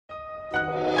Hello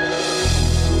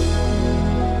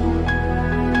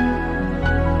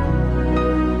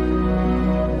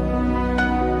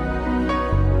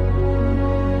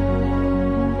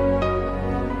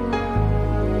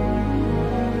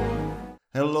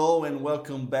and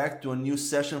welcome back to a new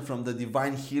session from the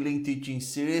Divine Healing Teaching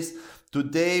Series.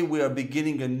 Today we are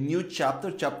beginning a new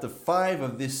chapter 5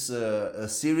 of this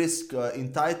series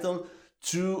entitled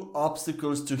True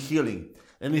Obstacles to Healing.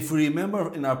 And if we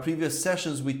remember, in our previous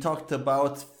sessions we talked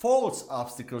about false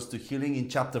obstacles to healing in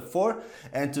chapter 4,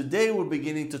 and today we're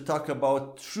beginning to talk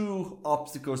about true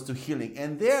obstacles to healing.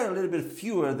 And they are a little bit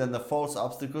fewer than the false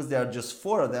obstacles. There are just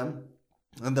 4 of them.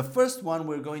 And the first one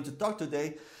we're going to talk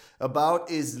today about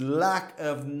is lack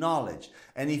of knowledge.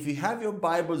 And if you have your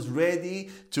Bibles ready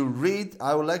to read,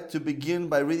 I would like to begin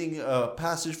by reading a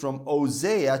passage from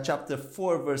Hosea chapter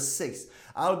 4 verse 6.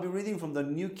 I'll be reading from the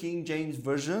New King James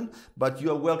Version, but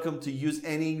you are welcome to use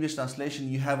any English translation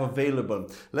you have available.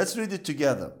 Let's read it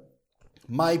together.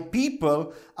 My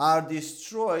people are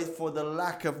destroyed for the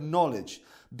lack of knowledge.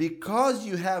 Because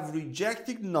you have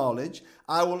rejected knowledge,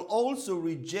 I will also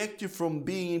reject you from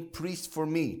being priest for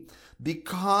me.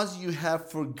 Because you have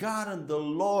forgotten the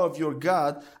law of your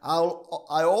God,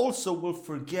 I also will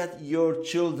forget your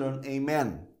children.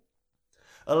 Amen.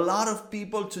 A lot of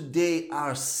people today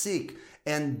are sick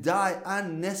and die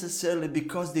unnecessarily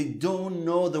because they don't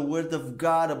know the word of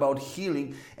God about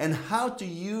healing and how to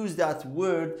use that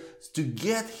word to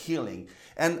get healing.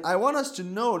 And I want us to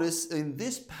notice in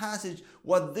this passage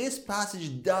what this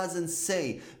passage doesn't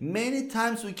say. Many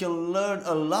times we can learn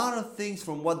a lot of things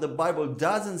from what the Bible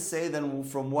doesn't say than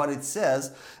from what it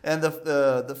says. And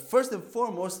the first and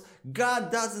foremost,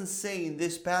 God doesn't say in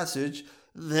this passage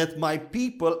that my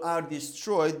people are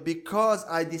destroyed because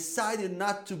I decided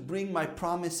not to bring my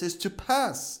promises to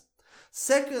pass.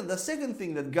 The second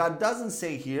thing that God doesn't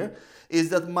say here is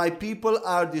that my people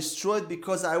are destroyed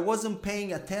because I wasn't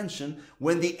paying attention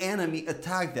when the enemy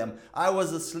attacked them. I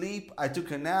was asleep, I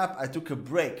took a nap, I took a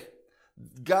break.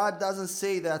 God doesn't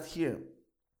say that here.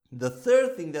 The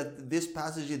third thing that this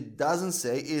passage doesn't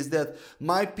say is that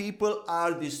my people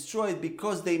are destroyed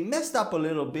because they messed up a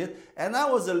little bit and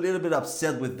I was a little bit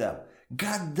upset with them.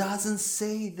 God doesn't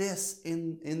say this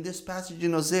in this passage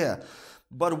in Hosea.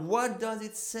 But what does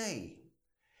it say?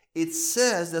 It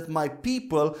says that my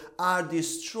people are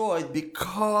destroyed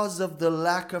because of the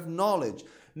lack of knowledge.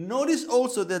 Notice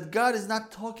also that God is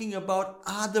not talking about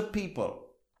other people.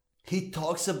 He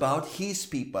talks about his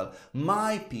people,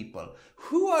 my people.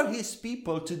 Who are his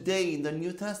people today in the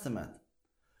New Testament?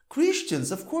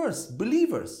 Christians, of course,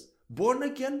 believers, born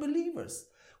again believers.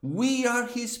 We are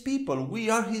his people. We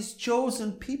are his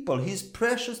chosen people, his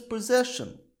precious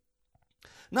possession.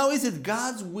 Now, is it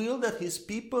God's will that his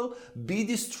people be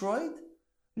destroyed?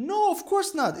 No, of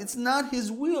course not. It's not his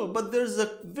will, but there's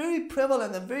a very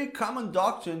prevalent and very common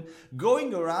doctrine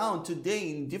going around today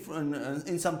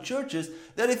in some churches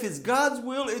that if it's God's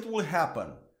will, it will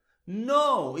happen.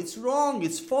 No, it's wrong.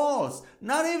 It's false.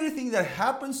 Not everything that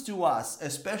happens to us,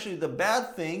 especially the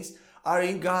bad things, are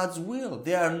in God's will.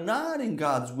 They are not in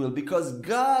God's will because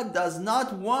God does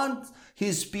not want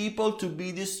his people to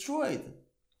be destroyed.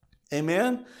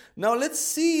 Amen. Now let's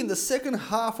see in the second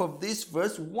half of this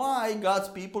verse why God's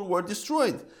people were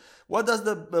destroyed. What does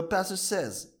the passage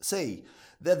say?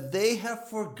 That they have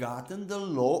forgotten the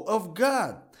law of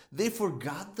God. They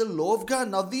forgot the law of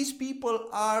God. Now these people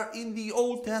are in the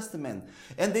Old Testament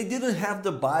and they didn't have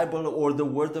the Bible or the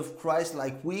word of Christ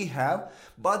like we have,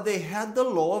 but they had the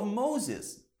law of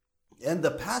Moses. And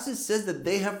the passage says that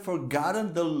they have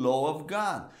forgotten the law of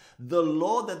God. The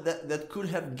law that could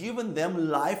have given them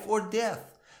life or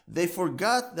death. They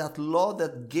forgot that law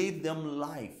that gave them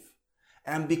life.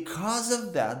 And because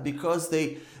of that, because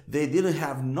they didn't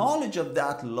have knowledge of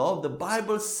that law, the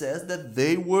Bible says that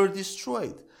they were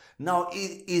destroyed. Now,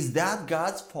 is that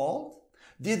God's fault?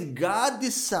 Did God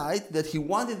decide that he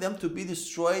wanted them to be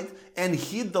destroyed and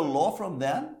hid the law from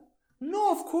them?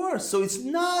 No, of course. So it's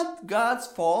not God's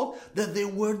fault that they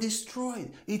were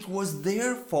destroyed. It was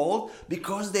their fault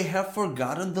because they have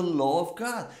forgotten the law of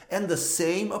God. And the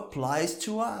same applies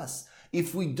to us.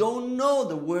 If we don't know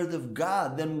the word of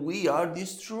God, then we are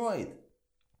destroyed.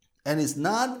 And it's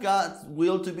not God's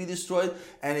will to be destroyed,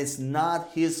 and it's not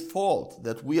his fault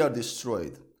that we are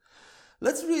destroyed.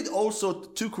 Let's read also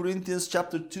 2 Corinthians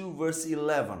chapter 2 verse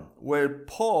 11, where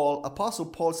Apostle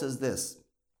Paul says this: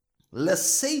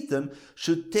 lest Satan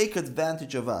should take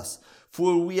advantage of us,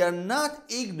 for we are not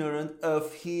ignorant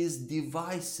of his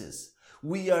devices.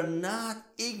 We are not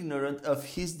ignorant of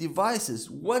his devices.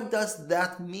 What does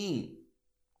that mean?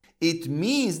 It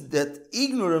means that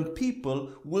ignorant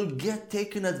people will get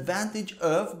taken advantage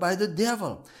of by the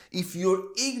devil. If you're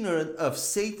ignorant of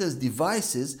Satan's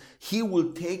devices, he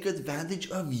will take advantage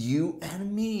of you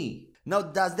and me. Now,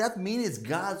 does that mean it's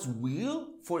God's will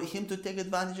for him to take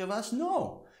advantage of us?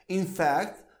 No. In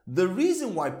fact, the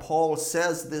reason why Paul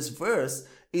says this verse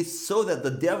is so that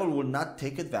the devil will not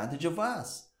take advantage of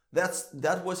us.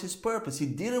 That was his purpose. He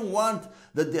didn't want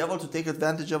the devil to take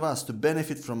advantage of us, to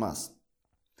benefit from us.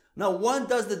 Now, what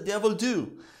does the devil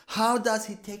do? How does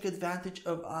he take advantage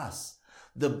of us?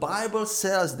 The Bible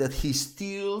says that he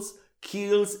steals,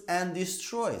 kills, and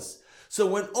destroys. So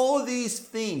when all these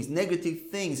things,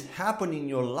 negative things, happen in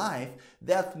your life,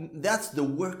 that's the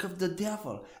work of the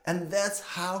devil. And that's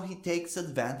how he takes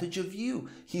advantage of you.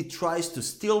 He tries to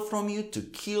steal from you, to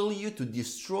kill you, to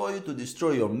destroy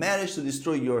your marriage, to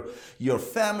destroy your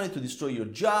family, to destroy your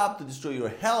job, to destroy your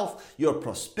health, your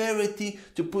prosperity,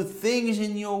 to put things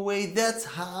in your way. That's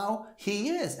how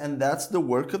he is. And that's the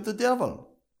work of the devil.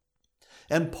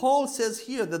 And Paul says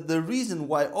here that the reason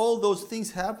why all those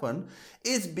things happen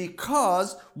is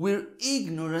because we're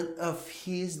ignorant of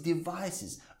his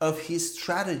devices, of his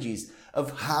strategies,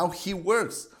 of how he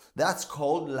works. That's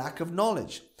called lack of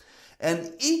knowledge.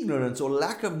 And ignorance or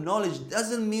lack of knowledge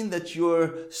doesn't mean that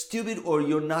you're stupid or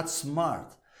you're not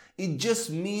smart. It just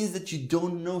means that you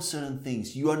don't know certain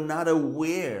things. You are not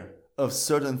aware of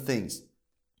certain things.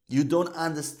 You don't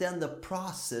understand the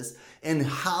process and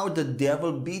how the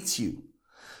devil beats you.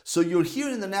 So you're here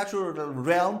in the natural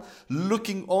realm,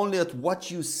 looking only at what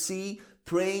you see,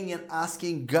 praying and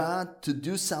asking God to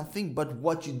do something, but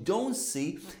what you don't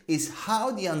see is how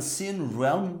the unseen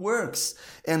realm works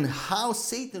and how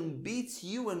Satan beats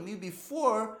you and me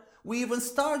before we even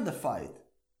start the fight.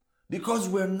 Because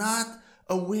we're not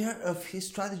aware of his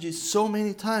strategies so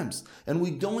many times and we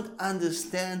don't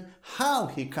understand how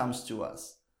he comes to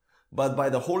us. But by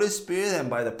the Holy Spirit and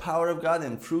by the power of God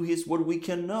and through his word, we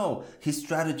can know his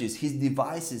strategies, his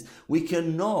devices. We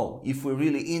can know if we're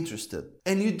really interested.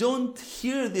 And you don't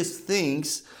hear these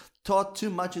things taught too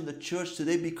much in the church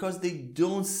today because they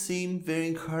don't seem very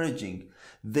encouraging.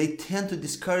 They tend to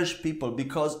discourage people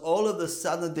because all of a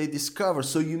sudden they discover,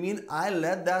 so you mean I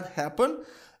let that happen?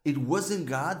 It wasn't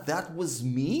God, that was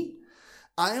me?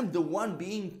 I am the one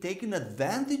being taken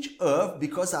advantage of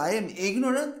because I am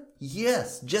ignorant?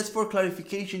 Yes, just for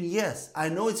clarification, yes. I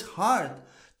know it's hard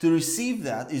to receive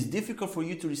that. It's difficult for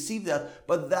you to receive that,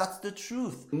 but that's the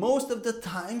truth. Most of the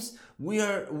times we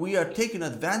are taken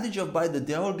advantage of by the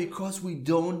devil because we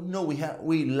don't know.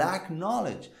 We lack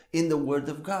knowledge in the Word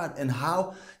of God and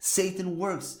how Satan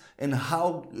works and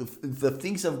how the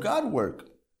things of God work.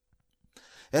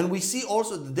 And we see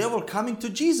also the devil coming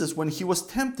to Jesus when he was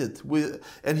tempted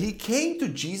and he came to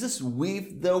Jesus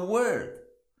with the Word.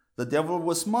 The devil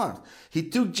was smart. He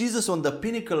took Jesus on the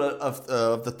pinnacle of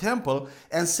the temple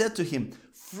and said to him,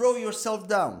 "Throw yourself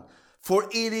down, for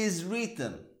it is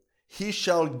written, he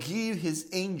shall give his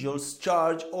angels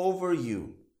charge over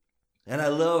you." And I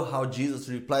love how Jesus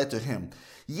replied to him,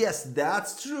 "Yes,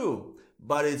 that's true,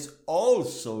 but it's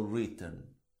also written."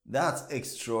 That's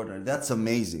extraordinary. That's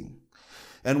amazing.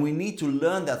 And we need to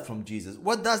learn that from Jesus.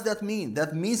 What does that mean?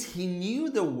 That means he knew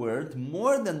the word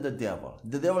more than the devil.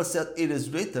 The devil said, "It is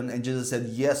written," and Jesus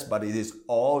said, "Yes, but it is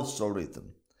also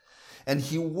written." And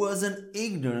he wasn't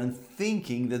ignorant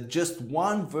thinking that just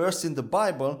one verse in the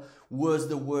Bible was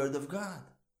the word of God.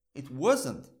 It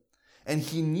wasn't. And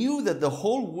he knew that the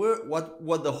whole word,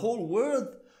 what the whole word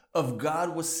of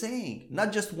God was saying,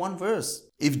 not just one verse.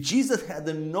 If Jesus had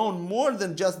known more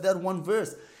than just that one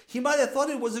verse, he might have thought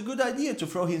it was a good idea to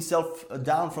throw himself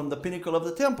down from the pinnacle of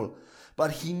the temple.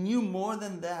 But he knew more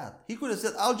than that. He could have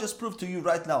said, "I'll just prove to you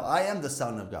right now, I am the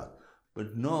Son of God."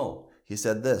 But no, he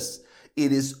said this,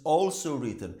 "It is also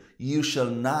written, you shall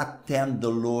not tempt the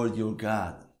Lord your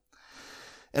God."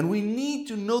 And we need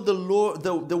to know the Lord,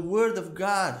 the word of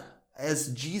God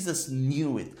as Jesus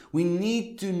knew it. We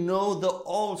need to know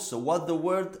what the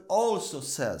word also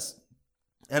says.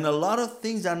 And a lot of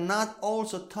things are not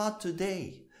also taught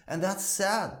today. And that's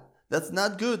sad. That's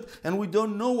not good. And we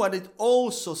don't know what it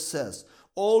also says.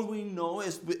 All we know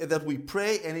is that we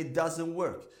pray and it doesn't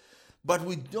work. But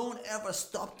we don't ever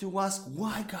stop to ask,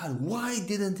 why God? Why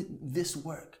didn't this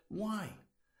work? Why?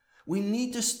 We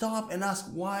need to stop and ask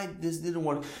why this didn't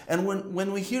work. And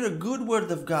when we hear a good word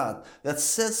of God that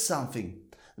says something,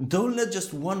 don't let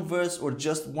just one verse or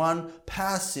just one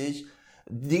passage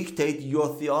dictate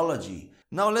your theology.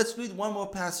 Now let's read one more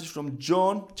passage from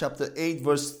John chapter 8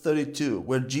 verse 32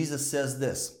 where Jesus says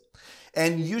this,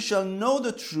 "And you shall know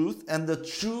the truth, and the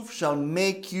truth shall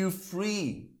make you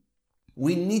free."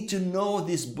 We need to know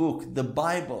this book, the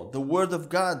Bible, the Word of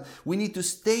God. We need to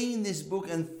stay in this book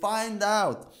and find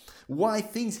out why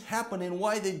things happen and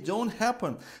why they don't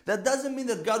happen. That doesn't mean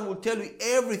that God will tell you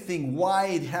everything, why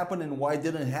it happened and why it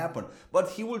didn't happen. But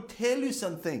He will tell you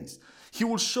some things. He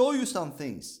will show you some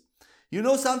things. You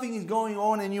know something is going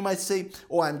on and you might say,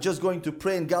 oh, I'm just going to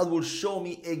pray and God will show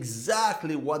me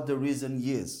exactly what the reason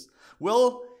is.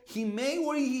 Well, He may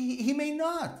or he may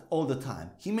not all the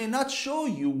time. He may not show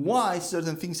you why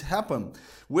certain things happen.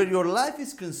 Where your life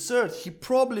is concerned, He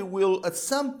probably will at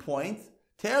some point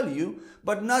tell you,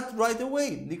 but not right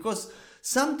away. Because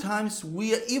sometimes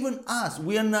we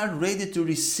are not ready to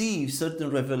receive certain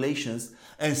revelations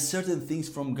and certain things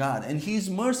from God. And He is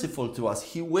merciful to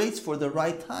us. He waits for the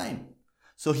right time.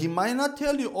 So He might not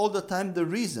tell you all the time the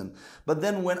reason. But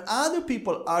then when other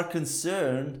people are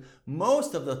concerned,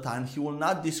 most of the time He will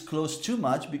not disclose too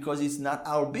much, because it's not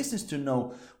our business to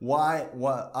know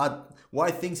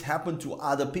why things happen to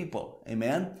other people.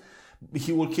 Amen?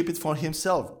 He will keep it for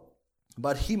Himself.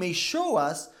 But He may show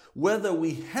us whether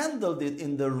we handled it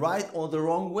in the right or the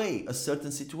wrong way, a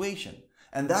certain situation.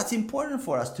 And that's important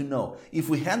for us to know. If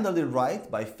we handled it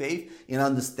right, by faith, in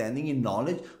understanding, in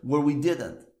knowledge, where we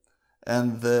didn't.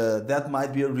 And that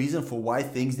might be a reason for why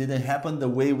things didn't happen the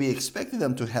way we expected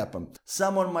them to happen.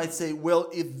 Someone might say, well,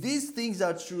 if these things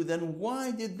are true, then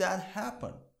why did that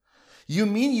happen? You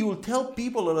mean you will tell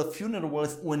people at a funeral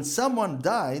when someone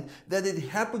died that it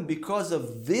happened because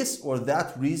of this or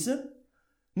that reason?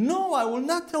 No, I will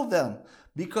not tell them,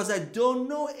 because I don't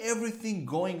know everything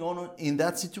going on in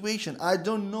that situation. I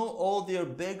don't know all their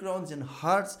backgrounds and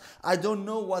hearts. I don't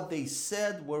know what they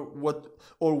said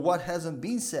or what hasn't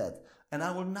been said. And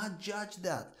I will not judge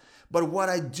that. But what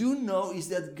I do know is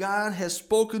that God has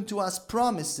spoken to us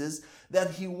promises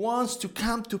that He wants to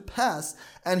come to pass.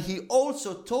 And He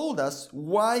also told us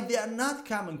why they are not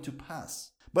coming to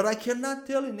pass. But I cannot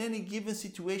tell in any given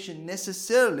situation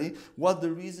necessarily what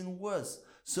the reason was.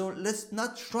 So let's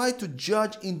not try to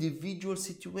judge individual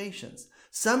situations.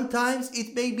 Sometimes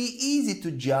it may be easy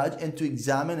to judge and to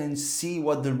examine and see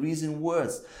what the reason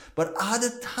was. But other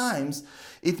times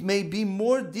it may be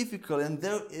more difficult, and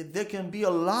there can be a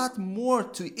lot more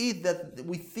to it that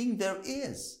we think there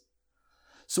is.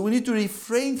 So we need to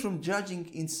refrain from judging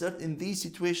in these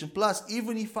situations. Plus,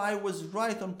 even if I was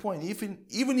right on point,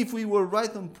 even if we were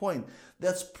right on point,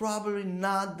 that's probably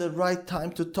not the right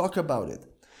time to talk about it.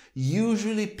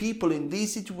 Usually people in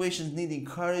these situations need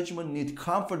encouragement, need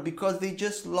comfort, because they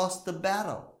just lost the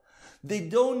battle. They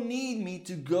don't need me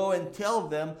to go and tell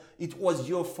them it was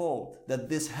your fault that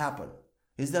this happened.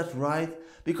 Is that right?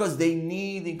 Because they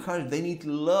need encouragement, they need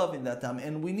love in that time.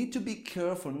 And we need to be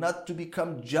careful not to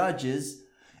become judges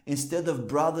instead of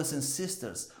brothers and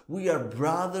sisters. We are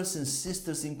brothers and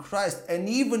sisters in Christ. And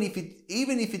even if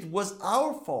it was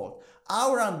our fault,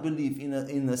 our unbelief in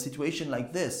a situation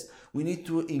like this, we need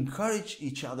to encourage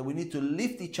each other. We need to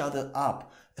lift each other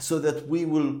up so that we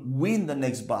will win the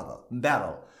next battle.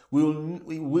 We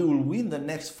will win the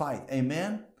next fight.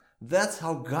 Amen? That's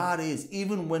how God is.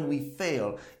 Even when we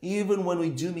fail, even when we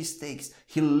do mistakes,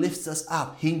 He lifts us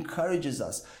up. He encourages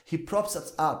us. He props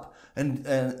us up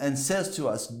and says to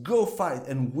us, go fight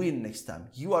and win next time.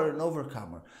 You are an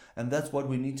overcomer. And that's what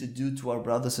we need to do to our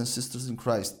brothers and sisters in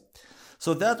Christ.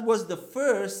 So that was the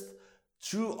first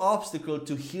true obstacle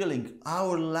to healing,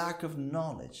 our lack of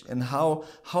knowledge, and how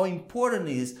important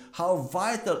it is, how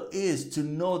vital it is to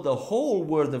know the whole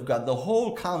Word of God, the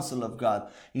whole counsel of God,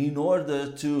 in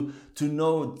order to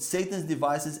know Satan's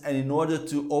devices and in order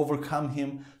to overcome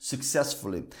him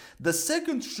successfully. The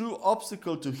second true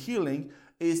obstacle to healing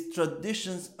is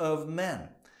traditions of men.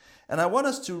 And I want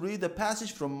us to read a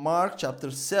passage from Mark chapter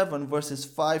 7, verses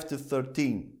 5 to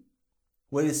 13,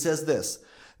 where it says this.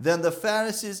 Then the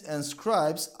Pharisees and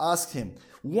scribes asked Him,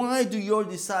 why do your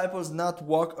disciples not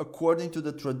walk according to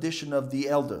the tradition of the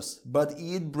elders, but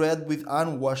eat bread with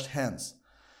unwashed hands?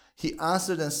 He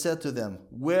answered and said to them,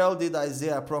 well did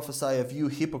Isaiah prophesy of you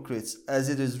hypocrites, as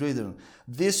it is written,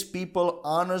 this people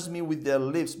honors me with their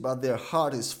lips, but their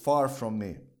heart is far from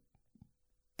me.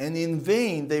 And in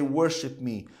vain they worship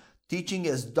me, teaching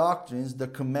as doctrines the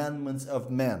commandments of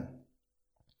men.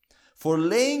 For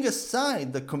laying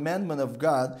aside the commandment of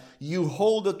God, you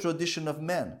hold the tradition of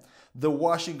men, the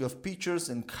washing of pitchers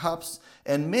and cups,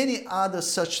 and many other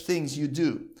such things you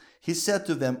do. He said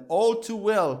to them, all too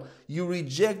well, you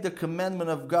reject the commandment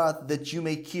of God that you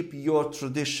may keep your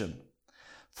tradition.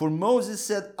 For Moses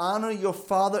said, honor your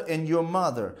father and your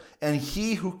mother, and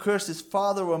he who curses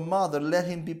father or mother, let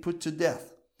him be put to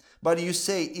death. But you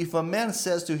say, if a man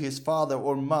says to his father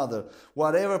or mother,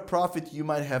 whatever profit you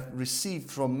might have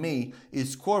received from me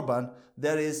is korban,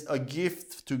 that is a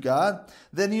gift to God,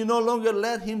 then you no longer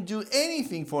let him do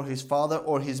anything for his father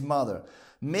or his mother,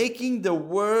 making the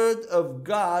word of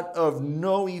God of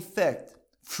no effect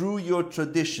through your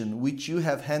tradition, which you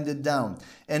have handed down.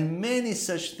 And many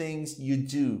such things you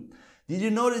do. Did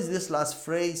you notice this last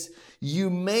phrase? You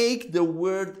make the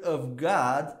word of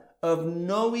God of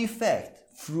no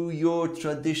effect through your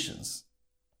traditions.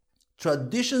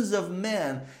 Traditions of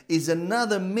man is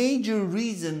another major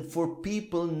reason for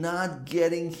people not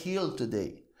getting healed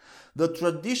today. The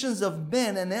traditions of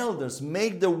men and elders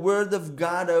make the word of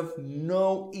God of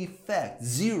no effect,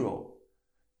 zero.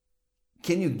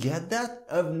 Can you get that?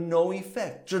 Of no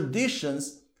effect.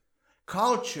 Traditions,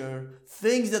 culture,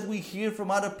 things that we hear from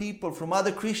other people, from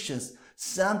other Christians,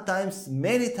 sometimes,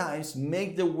 many times,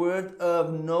 make the word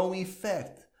of no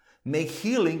effect, make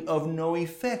healing of no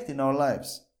effect in our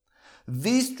lives.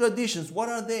 These traditions, what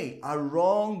are they? Are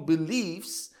wrong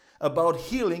beliefs about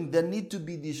healing that need to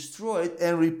be destroyed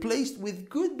and replaced with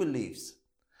good beliefs.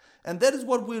 And that is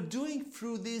what we're doing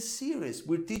through this series.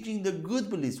 We're teaching the good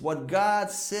beliefs, what God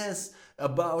says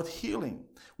about healing.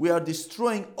 We are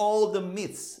destroying all the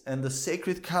myths and the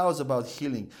sacred cows about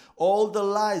healing, all the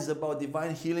lies about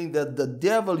divine healing that the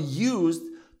devil used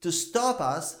to stop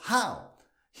us. How?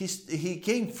 He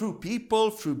came through people,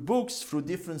 through books, through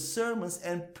different sermons,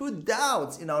 and put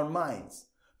doubts in our minds,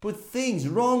 put things,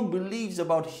 wrong beliefs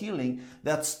about healing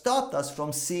that stopped us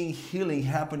from seeing healing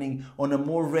happening on a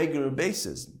more regular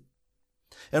basis.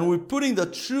 And we're putting the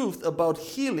truth about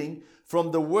healing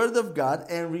from the Word of God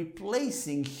and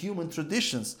replacing human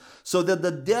traditions so that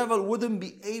the devil wouldn't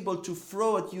be able to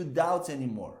throw at you doubts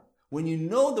anymore. When you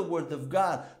know the Word of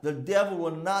God, the devil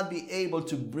will not be able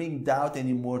to bring doubt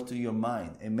anymore to your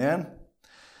mind. Amen?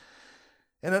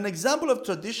 And an example of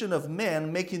tradition of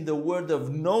man making the word of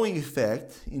no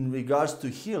effect in regards to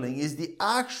healing is the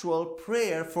actual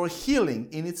prayer for healing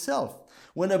in itself.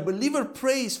 When a believer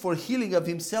prays for healing of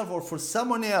himself or for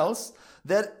someone else,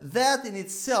 that in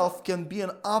itself can be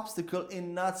an obstacle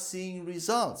in not seeing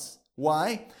results.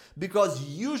 Why? Because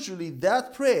usually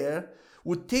that prayer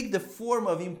would take the form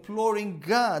of imploring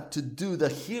God to do the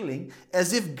healing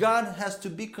as if God has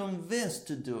to be convinced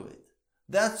to do it.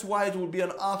 That's why it will be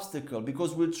an obstacle,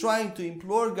 because we're trying to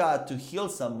implore God to heal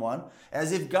someone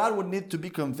as if God would need to be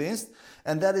convinced,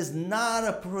 and that is not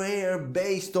a prayer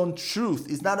based on truth.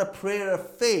 It's not a prayer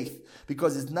of faith,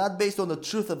 because it's not based on the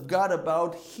truth of God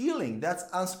about healing. That's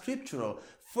unscriptural.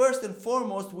 First and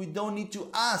foremost, we don't need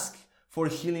to ask for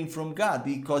healing from God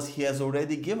because He has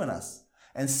already given us.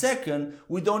 And second,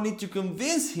 we don't need to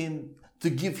convince Him to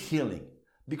give healing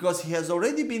because He has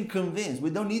already been convinced. We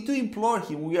don't need to implore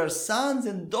Him. We are sons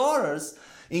and daughters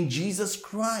in Jesus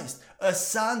Christ. A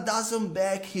son doesn't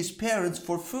beg his parents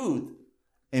for food.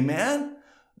 Amen?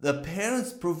 The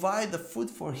parents provide the food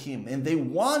for him and they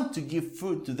want to give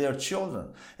food to their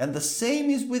children. And the same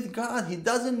is with God. He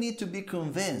doesn't need to be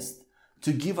convinced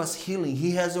to give us healing.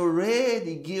 He has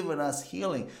already given us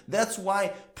healing. That's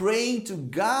why praying to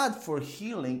God for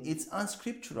healing, it's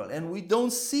unscriptural. And we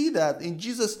don't see that in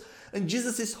Jesus. In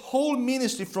Jesus' whole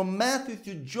ministry from Matthew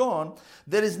to John,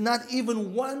 there is not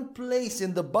even one place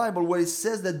in the Bible where it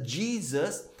says that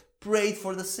Jesus prayed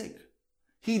for the sick.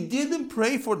 He didn't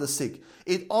pray for the sick.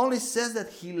 It only says that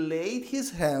He laid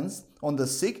His hands on the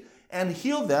sick and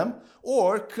healed them,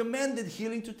 or commanded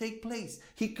healing to take place.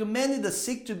 He commanded the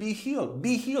sick to be healed.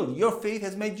 Be healed. Your faith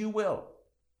has made you well.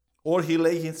 Or He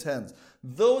laid His hands.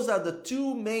 Those are the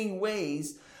two main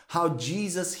ways how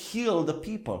Jesus healed the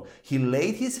people. He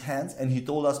laid His hands, and He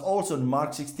told us also in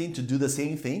Mark 16 to do the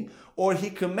same thing, or He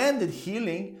commanded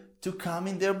healing to come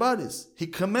in their bodies. He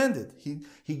commanded.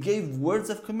 He gave words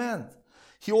of command.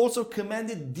 He also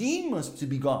commanded demons to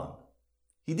be gone.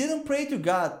 He didn't pray to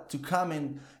God to come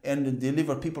in and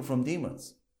deliver people from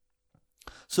demons.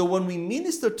 So when we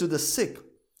minister to the sick,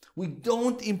 we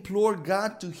don't implore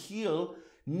God to heal,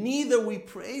 neither we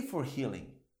pray for healing.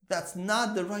 That's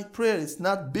not the right prayer. It's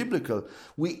not biblical.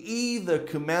 We either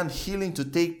command healing to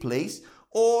take place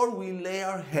or we lay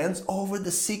our hands over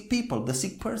the sick people, the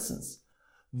sick persons.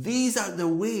 These are the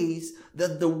ways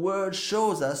that the Word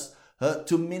shows us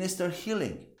to minister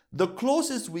healing. The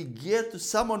closest we get to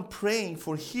someone praying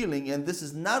for healing, and this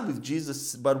is not with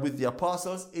Jesus but with the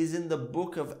apostles, is in the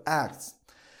book of Acts.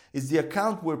 It's the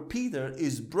account where Peter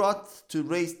is brought to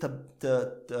raise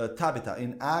Tabitha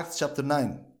in Acts chapter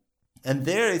 9. And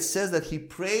there it says that he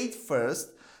prayed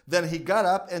first, then he got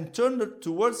up and turned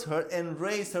towards her and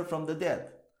raised her from the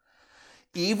dead.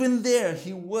 Even there,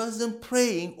 he wasn't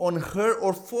praying on her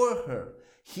or for her.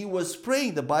 He was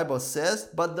praying, the Bible says,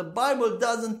 but the Bible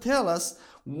doesn't tell us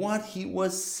what he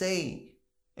was saying.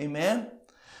 Amen?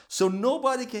 So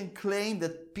nobody can claim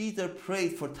that Peter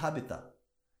prayed for Tabitha.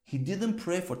 He didn't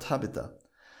pray for Tabitha.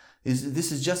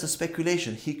 This is just a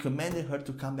speculation. He commanded her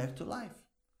to come back to life.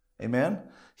 Amen?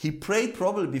 He prayed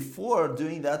probably before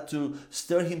doing that to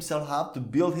stir himself up, to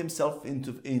build himself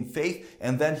in faith,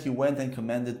 and then he went and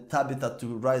commanded Tabitha to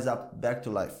rise up back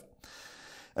to life.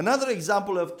 Another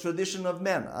example of tradition of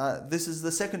men. This is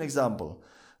the second example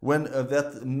when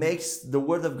that makes the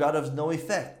word of God of no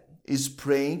effect, is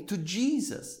praying to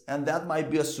Jesus. And that might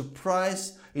be a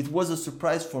surprise. It was a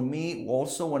surprise for me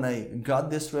also when I got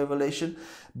this revelation,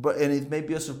 and it may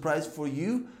be a surprise for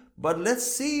you. But let's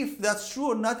see if that's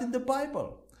true or not in the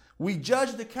Bible. We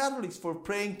judge the Catholics for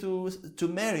praying to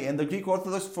Mary and the Greek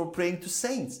Orthodox for praying to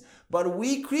saints. But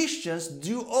we Christians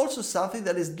do also something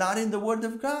that is not in the Word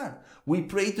of God. We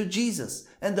pray to Jesus.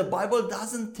 And the Bible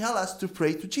doesn't tell us to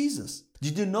pray to Jesus.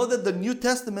 Did you know that the New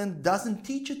Testament doesn't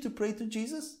teach you to pray to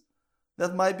Jesus?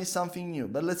 That might be something new.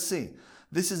 But let's see.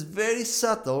 This is very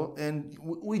subtle, and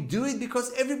we do it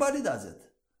because everybody does it.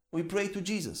 We pray to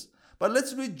Jesus. But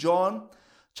let's read John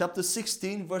chapter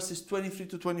 16, verses 23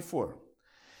 to 24.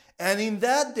 And in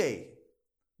that day,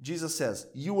 Jesus says,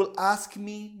 you will ask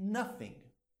me nothing.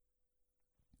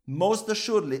 Most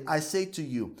assuredly, I say to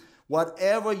you,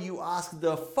 whatever you ask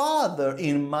the Father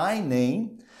in my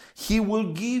name, he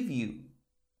will give you.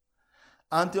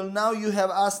 Until now you have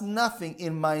asked nothing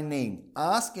in my name.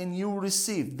 Ask and you will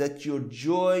receive, that your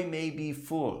joy may be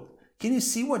full. Can you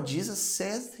see what Jesus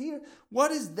says here?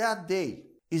 What is that day?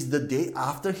 Is the day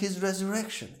after his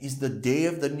resurrection. Is the day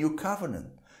of the new covenant.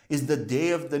 Is the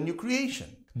day of the new creation.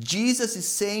 Jesus is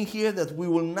saying here that we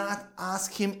will not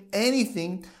ask him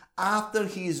anything after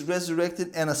he is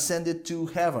resurrected and ascended to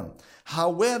heaven.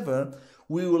 However,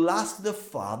 we will ask the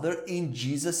Father in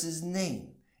Jesus' name.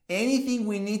 Anything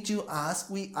we need to ask,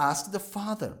 we ask the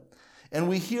Father. And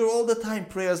we hear all the time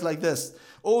prayers like this.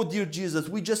 Oh, dear Jesus,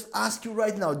 we just ask you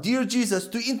right now, dear Jesus,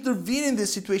 to intervene in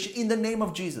this situation in the name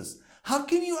of Jesus. How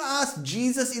can you ask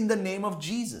Jesus in the name of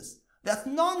Jesus? That's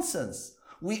nonsense.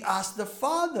 We ask the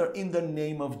Father in the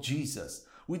name of Jesus.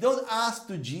 We don't ask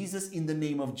to Jesus in the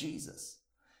name of Jesus.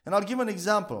 And I'll give an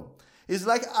example. It's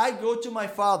like I go to my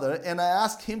father and I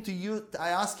ask him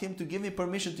to give me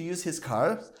permission to use his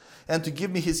car and to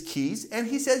give me his keys. And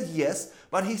he says yes,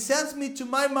 but he sends me to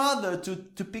my mother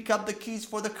to pick up the keys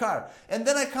for the car. And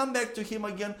then I come back to him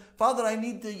again. Father, I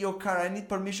need your car. I need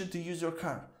permission to use your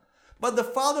car. But the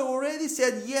Father already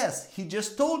said yes. He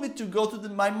just told me to go to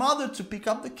my mother to pick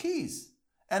up the keys.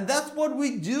 And that's what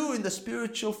we do in the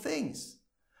spiritual things.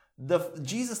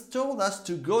 Jesus told us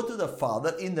to go to the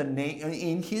Father in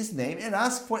his name and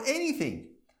ask for anything.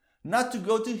 Not to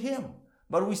go to him.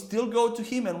 But we still go to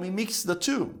him and we mix the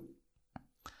two.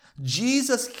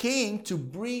 Jesus came to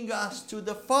bring us to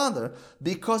the Father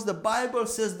because the Bible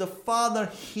says the Father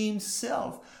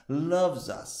himself loves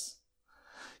us.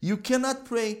 You cannot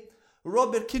pray,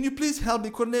 Robert, can you please help me?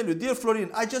 Cornelio, dear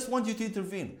Florin, I just want you to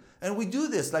intervene. And we do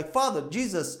this like Father,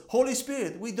 Jesus, Holy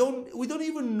Spirit. We don't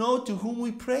even know to whom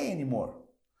we pray anymore.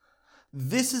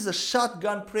 This is a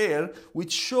shotgun prayer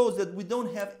which shows that we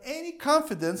don't have any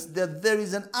confidence that there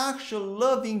is an actual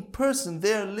loving person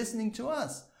there listening to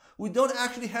us. We don't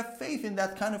actually have faith in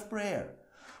that kind of prayer.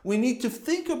 We need to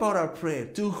think about our prayer.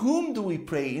 To whom do we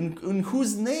pray? In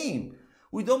whose name?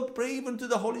 We don't pray even to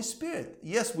the Holy Spirit.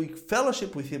 Yes, we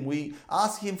fellowship with him. We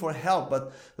ask him for help.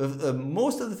 But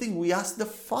most of the thing, we ask the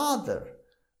Father.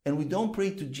 And we don't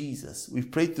pray to Jesus. We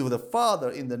pray to the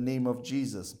Father in the name of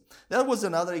Jesus. That was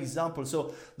another example.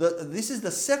 So this is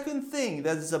the second thing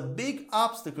that is a big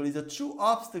obstacle. It's a true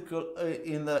obstacle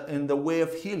in the way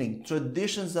of healing.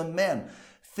 Traditions of men.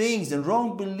 Things and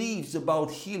wrong beliefs about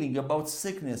healing, about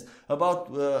sickness,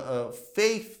 about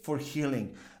faith for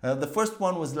healing. The first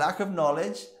one was lack of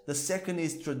knowledge. The second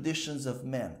is traditions of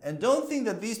men. And don't think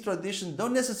that these traditions,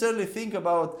 don't necessarily think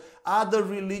about other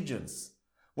religions.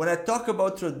 When I talk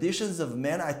about traditions of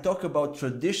men, I talk about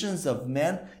traditions of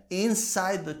men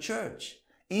inside the church,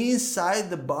 inside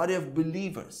the body of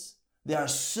believers. There are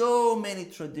so many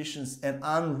traditions and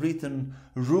unwritten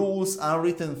rules,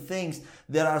 unwritten things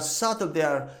that are subtle. They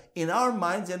are in our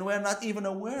minds and we're not even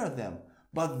aware of them.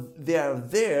 But they are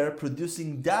there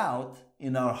producing doubt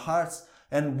in our hearts,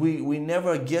 and we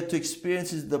never get to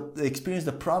experience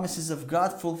the promises of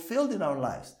God fulfilled in our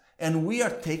lives. And we are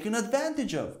taken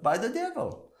advantage of by the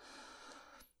devil.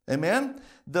 Amen?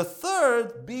 The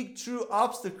third big true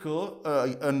obstacle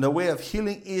in the way of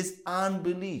healing is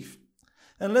unbelief.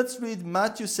 And let's read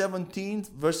Matthew 17,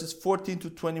 verses 14 to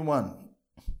 21.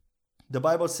 The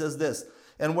Bible says this,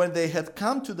 And when they had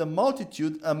come to the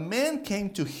multitude, a man came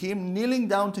to him, kneeling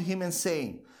down to him and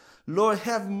saying, Lord,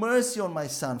 have mercy on my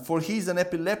son, for he is an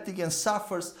epileptic and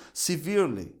suffers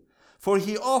severely. For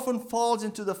he often falls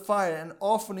into the fire and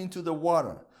often into the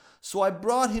water. So I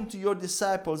brought him to your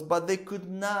disciples, but they could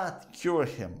not cure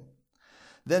him.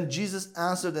 Then Jesus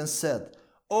answered and said,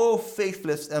 O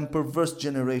faithless and perverse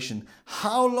generation,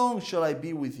 how long shall I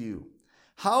be with you?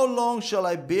 How long shall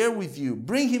I bear with you?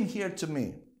 Bring him here to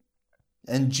me.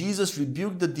 And Jesus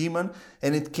rebuked the demon,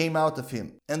 and it came out of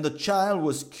him. And the child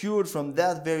was cured from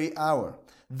that very hour.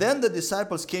 Then the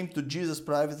disciples came to Jesus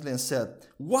privately and said,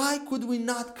 Why could we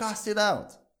not cast it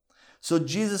out? So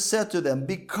Jesus said to them,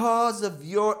 Because of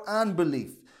your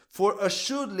unbelief. For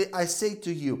assuredly I say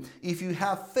to you, if you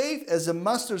have faith as a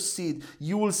mustard seed,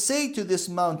 you will say to this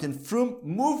mountain,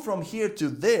 Move from here to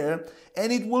there,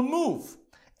 and it will move,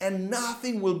 and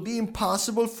nothing will be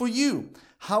impossible for you.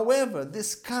 However,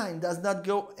 this kind does not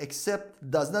go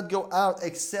out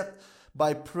except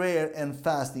by prayer and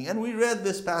fasting. And we read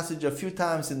this passage a few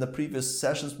times in the previous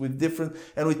sessions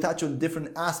and we touch on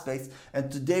different aspects.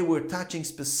 And today we're touching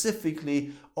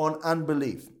specifically on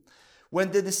unbelief.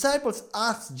 When the disciples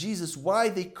asked Jesus why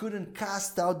they couldn't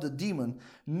cast out the demon,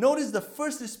 notice the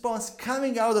first response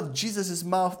coming out of Jesus'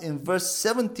 mouth in verse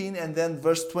 17 and then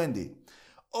verse 20.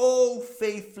 O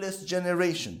faithless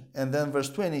generation. And then verse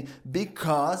 20,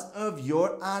 because of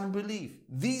your unbelief.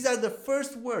 These are the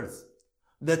first words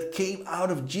that came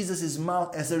out of Jesus'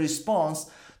 mouth as a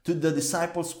response to the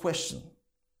disciples' question.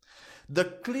 The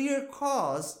clear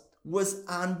cause was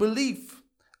unbelief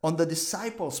on the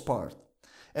disciples' part.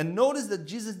 And notice that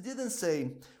Jesus didn't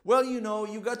say, well,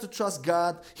 you got to trust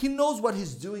God. He knows what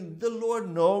he's doing. The Lord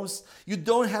knows. You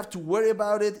don't have to worry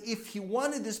about it. If he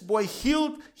wanted this boy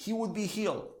healed, he would be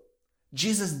healed.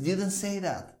 Jesus didn't say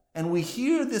that. And we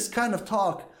hear this kind of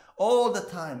talk all the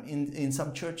time in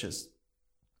some churches.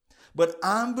 But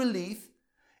unbelief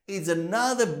is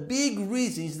another big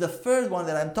reason. It's the third one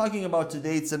that I'm talking about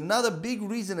today. It's another big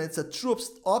reason. It's a true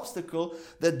obstacle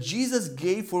that Jesus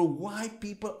gave for why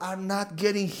people are not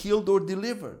getting healed or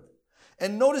delivered.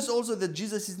 And notice also that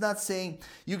Jesus is not saying,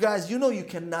 you guys, you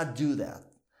cannot do that.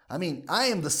 I mean, I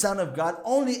am the Son of God.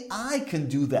 Only I can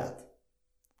do that.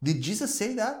 Did Jesus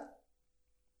say that?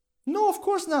 No, of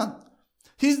course not.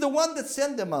 He's the one that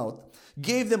sent them out,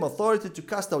 gave them authority to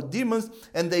cast out demons,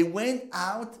 and they went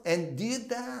out and did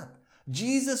that.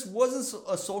 Jesus wasn't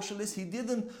a socialist. He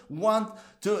didn't send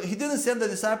the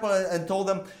disciple and told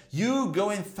them, you go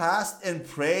and fast and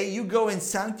pray, you go and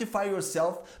sanctify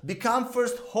yourself, become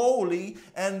first holy,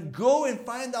 and go and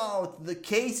find out the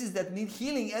cases that need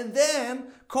healing, and then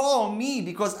call me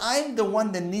because I'm the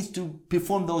one that needs to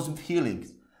perform those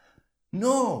healings.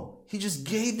 No. He just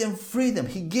gave them freedom.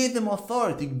 He gave them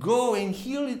authority. Go and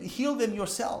heal them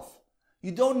yourself.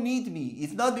 You don't need me.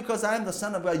 It's not because I'm the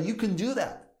Son of God. You can do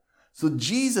that. So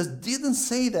Jesus didn't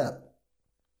say that.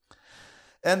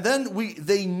 And then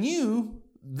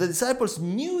the disciples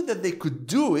knew that they could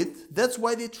do it. That's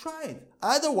why they tried.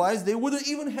 Otherwise, they wouldn't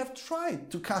even have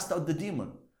tried to cast out the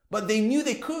demon. But they knew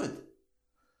they could.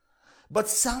 But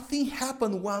something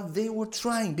happened while they were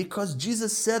trying because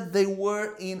Jesus said they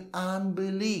were in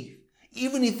unbelief.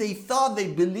 Even if they thought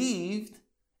they believed,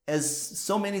 as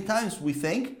so many times we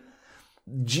think,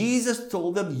 Jesus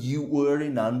told them you were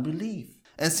in unbelief.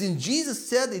 And since Jesus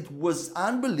said it was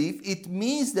unbelief, it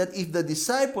means that if the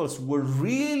disciples were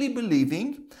really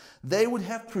believing, they would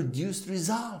have produced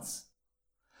results.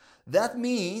 That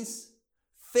means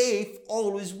faith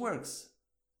always works.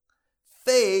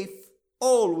 Faith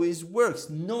always works,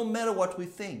 no matter what we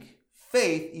think.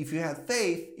 Faith, if you have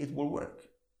faith, it will work.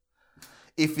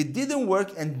 If it didn't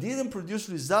work and didn't produce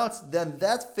results, then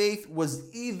that faith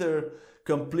was either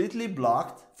completely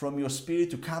blocked from your spirit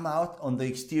to come out on the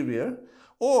exterior,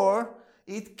 or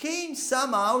it came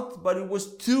some out, but it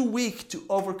was too weak to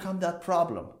overcome that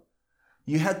problem.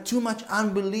 You had too much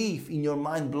unbelief in your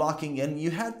mind blocking, and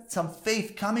you had some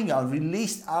faith coming out,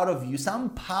 released out of you,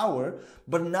 some power,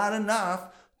 but not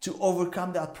enough to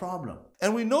overcome that problem.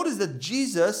 And we notice that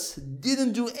Jesus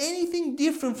didn't do anything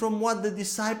different from what the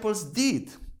disciples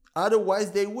did. Otherwise,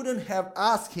 they wouldn't have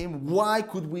asked him, why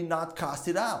could we not cast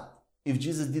it out? If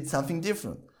Jesus did something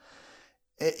different.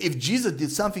 If Jesus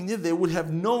did something different, they would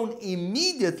have known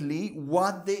immediately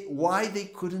why they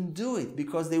couldn't do it,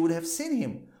 because they would have seen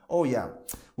him. Oh yeah,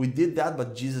 we did that,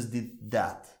 but Jesus did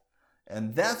that.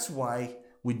 And that's why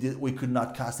we could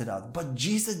not cast it out. But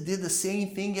Jesus did the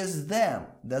same thing as them.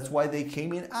 That's why they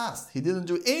came and asked. He didn't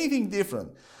do anything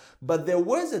different. But there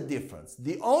was a difference.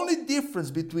 The only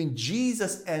difference between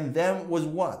Jesus and them was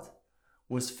what?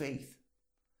 Was faith.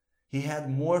 he had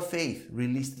more faith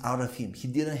released out of him. He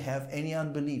didn't have any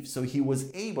unbelief, so he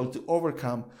was able to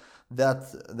overcome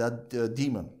that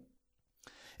demon.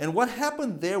 And what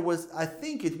happened there was, I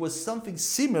think it was something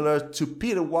similar to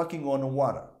Peter walking on the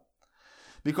water.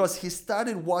 Because he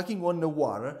started walking on the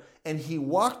water, and he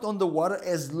walked on the water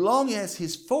as long as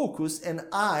his focus and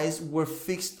eyes were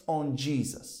fixed on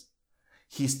Jesus.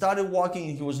 He started walking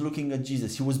and he was looking at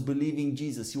Jesus. He was believing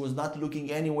Jesus. He was not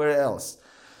looking anywhere else.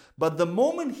 But the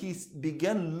moment he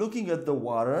began looking at the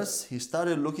waters, he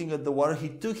started looking at the water, he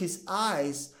took his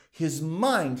eyes, his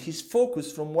mind, his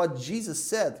focus from what Jesus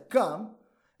said, come,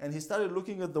 and he started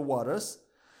looking at the waters.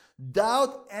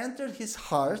 Doubt entered his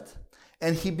heart,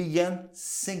 and he began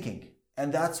sinking.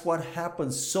 And that's what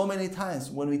happens so many times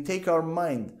when we take our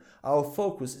mind, our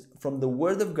focus from the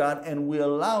Word of God, and we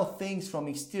allow things from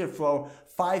exterior, from our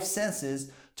five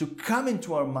senses, to come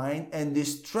into our mind and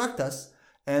distract us,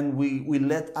 and we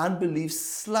let unbelief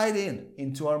slide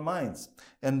into our minds.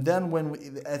 And then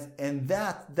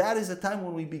that is a time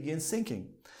when we begin sinking.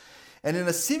 And in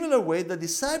a similar way, the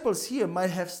disciples here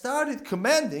might have started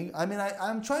commanding.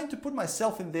 I'm trying to put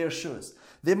myself in their shoes.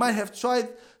 They might have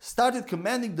started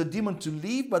commanding the demon to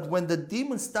leave, but when the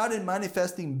demon started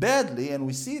manifesting badly, and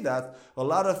we see that a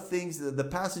lot of things, the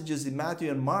passages in Matthew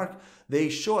and Mark, they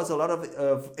show us a lot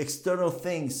of external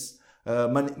things,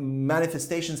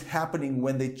 manifestations happening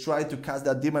when they try to cast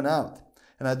that demon out.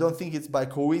 And I don't think it's by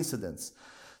coincidence.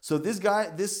 So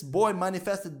this boy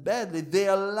manifested badly. They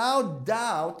allowed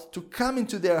doubt to come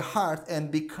into their heart and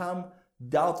become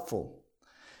doubtful.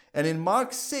 And in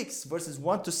Mark 6, verses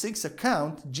 1 to 6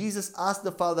 account, Jesus asked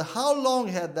the father, how long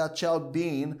had that child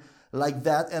been like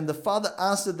that? And the father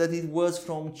answered that it was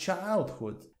from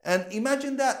childhood. And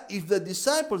imagine that if the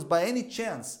disciples by any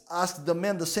chance asked the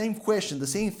man the same question, the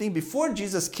same thing before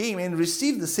Jesus came and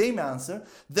received the same answer,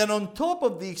 then on top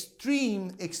of the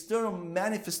extreme external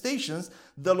manifestations,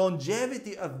 the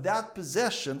longevity of that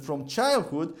possession from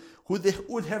childhood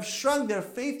would have shrunk their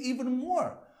faith even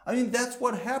more. That's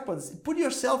what happens. Put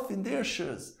yourself in their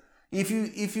shoes. If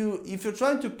you're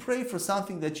trying to pray for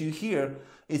something that you hear,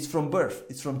 it's from birth,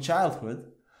 it's from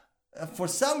childhood. For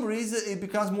some reason, it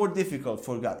becomes more difficult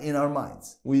for God in our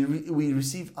minds. We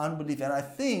receive unbelief, and I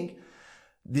think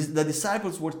the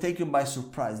disciples were taken by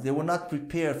surprise. They were not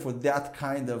prepared for that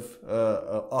kind of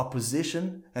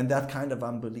opposition and that kind of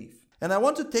unbelief. And I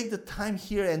want to take the time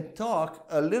here and talk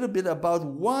a little bit about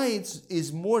why it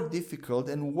is more difficult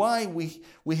and why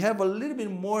we have a little bit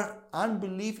more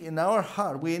unbelief in our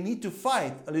heart. We need to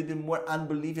fight a little bit more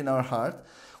unbelief in our heart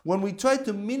when we try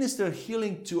to minister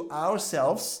healing to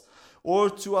ourselves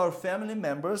or to our family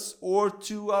members or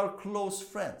to our close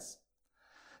friends.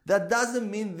 That doesn't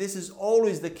mean this is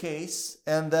always the case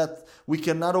and that we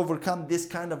cannot overcome this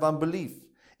kind of unbelief.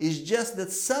 It's just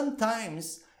that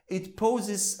sometimes it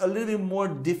poses a little bit more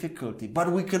difficulty, but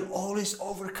we can always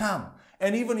overcome.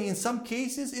 And even in some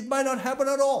cases, it might not happen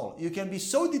at all. You can be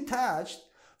so detached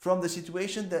from the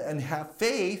situation and have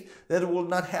faith that it will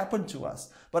not happen to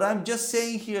us. But I'm just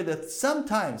saying here that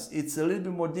sometimes it's a little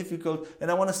bit more difficult, and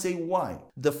I want to say why.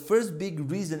 The first big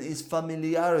reason is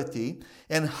familiarity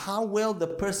and how well the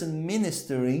person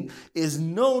ministering is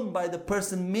known by the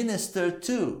person ministered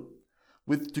to.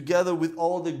 Together with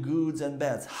all the goods and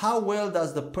bads. How well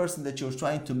does the person that you're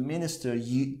trying to minister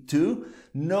to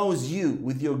knows you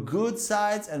with your good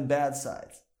sides and bad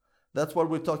sides? That's what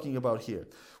we're talking about here.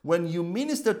 When you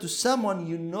minister to someone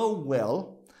you know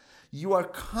well, you are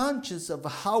conscious of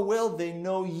how well they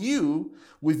know you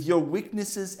with your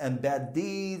weaknesses and bad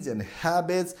deeds and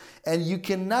habits, and you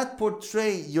cannot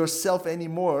portray yourself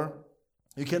anymore.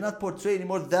 You cannot portray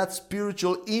anymore that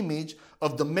spiritual image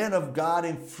of the man of God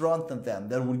in front of them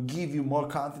that will give you more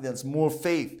confidence, more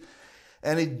faith.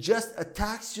 And it just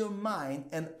attacks your mind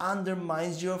and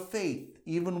undermines your faith,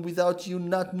 even without you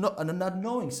not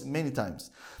knowing many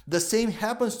times. The same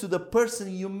happens to the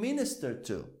person you minister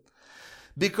to.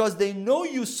 Because they know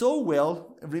you so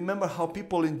well. Remember how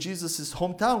people in Jesus'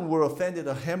 hometown were offended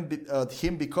at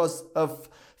him because of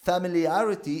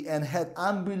familiarity and had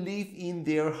unbelief in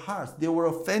their hearts. They were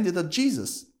offended at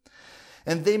Jesus.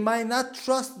 And they might not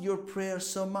trust your prayer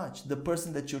so much. The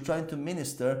person that you're trying to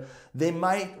minister, they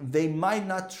might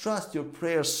not trust your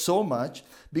prayer so much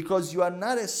because you are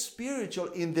not as spiritual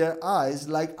in their eyes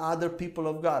like other people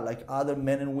of God, like other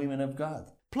men and women of God.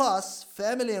 Plus,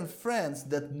 family and friends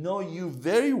that know you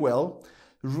very well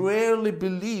rarely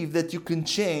believe that you can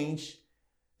change,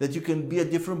 that you can be a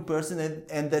different person,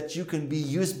 and that you can be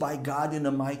used by God in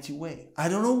a mighty way. I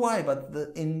don't know why,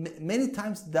 but in many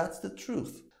times that's the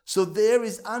truth. So there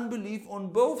is unbelief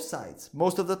on both sides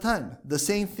most of the time. The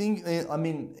same thing,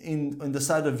 in the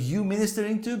side of you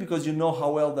ministering to, because you know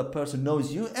how well the person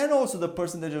knows you, and also the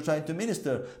person that you're trying to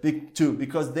minister to,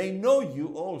 because they know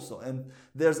you also. And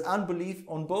there's unbelief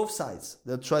on both sides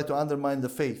that try to undermine the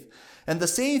faith. And the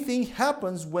same thing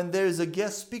happens when there is a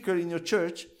guest speaker in your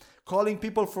church calling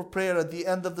people for prayer at the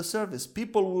end of the service.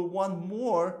 People will want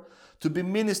more to be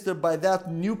ministered by that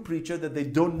new preacher that they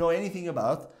don't know anything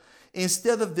about,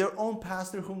 instead of their own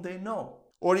pastor whom they know.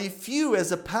 Or if you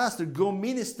as a pastor go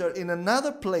minister in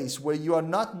another place where you are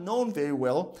not known very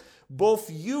well,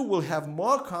 both you will have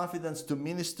more confidence to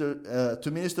minister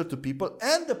to people,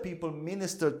 and the people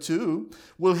ministered to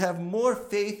will have more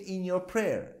faith in your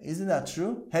prayer. Isn't that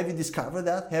true? Have you discovered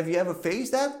that? Have you ever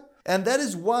faced that? And that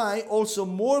is why also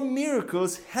more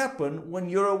miracles happen when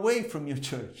you're away from your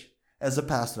church, as a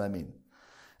pastor, I mean.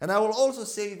 And I will also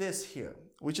say this here,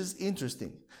 which is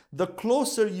interesting. The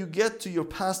closer you get to your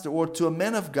pastor or to a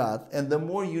man of God, and the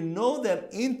more you know them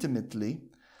intimately,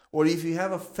 or if you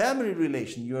have a family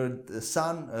relation, you're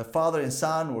a father and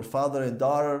son, or father and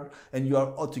daughter, and you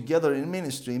are all together in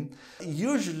ministry,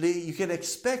 usually you can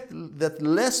expect that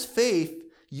less faith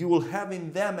you will have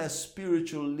in them as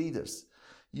spiritual leaders.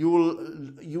 You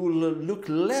will look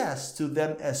less to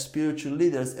them as spiritual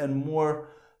leaders and more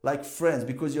like friends,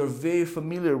 because you're very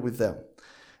familiar with them.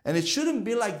 And it shouldn't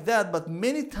be like that, but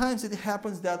many times it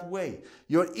happens that way.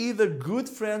 You're either good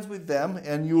friends with them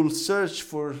and you'll search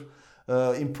for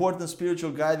important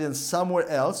spiritual guidance somewhere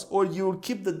else, or you'll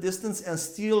keep the distance and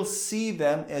still see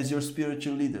them as your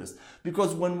spiritual leaders.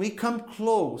 Because when we come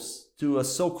close to a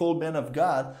so-called man of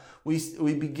God, we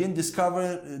begin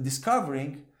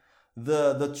discovering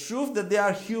the truth that they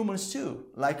are humans too,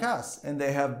 like us, and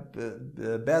they have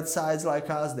bad sides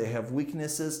like us, they have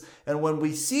weaknesses. And when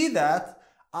we see that,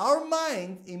 our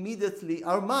minds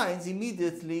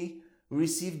immediately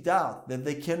receive doubt that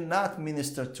they cannot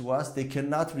minister to us, they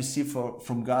cannot receive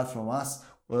from God from us,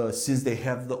 since they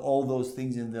have all those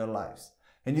things in their lives.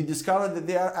 And you discover that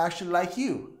they are actually like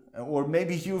you, or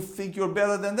maybe you think you're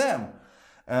better than them,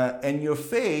 and your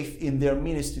faith in their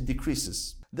ministry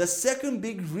decreases. The second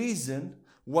big reason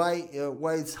why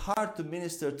it's hard to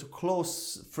minister to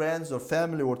close friends or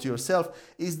family or to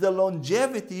yourself is the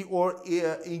longevity or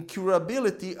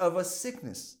incurability of a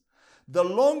sickness. The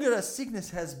longer a sickness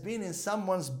has been in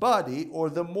someone's body, or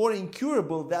the more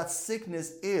incurable that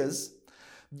sickness is,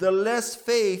 the less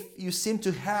faith you seem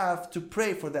to have to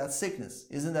pray for that sickness.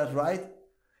 Isn't that right?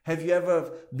 Have you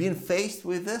ever been faced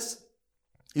with this?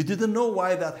 You didn't know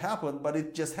why that happened, but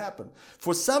it just happened.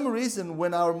 For some reason,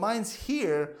 when our minds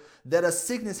hear that a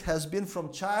sickness has been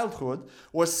from childhood,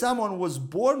 or someone was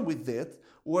born with it,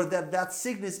 or that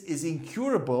sickness is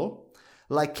incurable,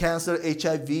 like cancer,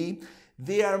 HIV,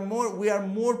 we are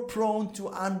more prone to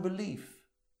unbelief.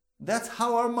 That's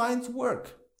how our minds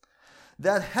work.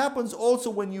 That happens also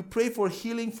when you pray for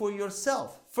healing for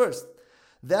yourself. First,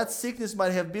 that sickness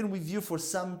might have been with you for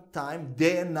some time,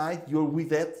 day and night. You're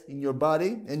with it in your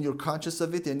body and you're conscious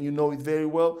of it and you know it very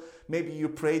well. Maybe you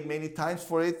prayed many times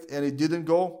for it and it didn't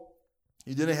go.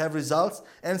 You didn't have results.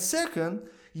 And second,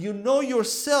 you know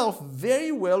yourself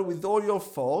very well with all your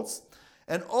faults,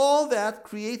 and all that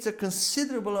creates a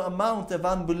considerable amount of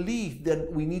unbelief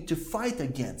that we need to fight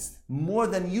against, more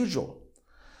than usual.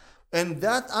 And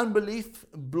that unbelief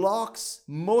blocks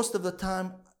most of the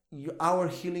time our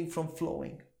healing from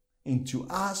flowing into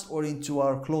us or into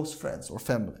our close friends or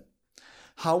family.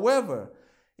 However,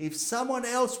 if someone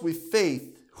else with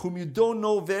faith, whom you don't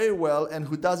know very well and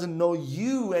who doesn't know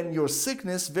you and your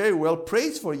sickness very well,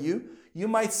 prays for you, you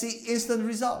might see instant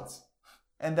results.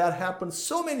 And that happens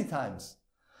so many times.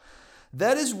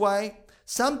 That is why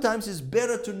sometimes it's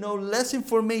better to know less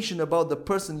information about the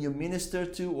person you minister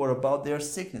to or about their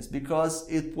sickness, because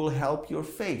it will help your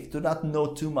faith to not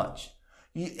know too much.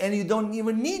 And you don't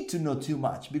even need to know too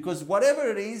much, because whatever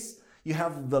it is, you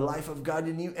have the life of God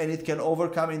in you and it can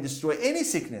overcome and destroy any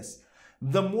sickness.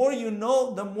 The more you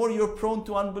know, the more you're prone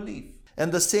to unbelief.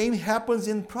 And the same happens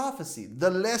in prophecy. The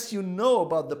less you know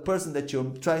about the person that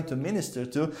you're trying to minister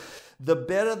to, the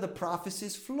better the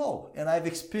prophecies flow. And I've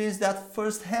experienced that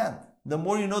firsthand. The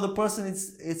more you know the person,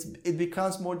 it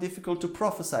becomes more difficult to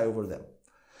prophesy over them.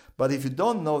 But if you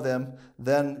don't know them,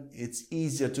 then it's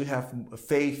easier to have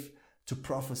faith to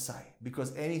prophesy,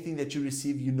 because anything that you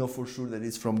receive, you know for sure that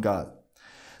it's from God.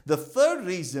 The third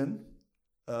reason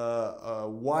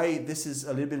why this is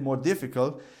a little bit more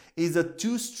difficult is a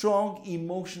too strong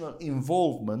emotional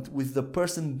involvement with the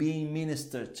person being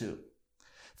ministered to.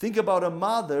 Think about a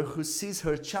mother who sees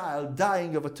her child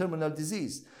dying of a terminal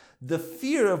disease. the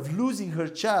fear of losing her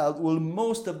child will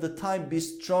most of the time be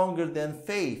stronger than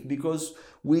faith, because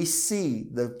we see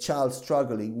the child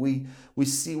struggling. We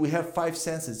have five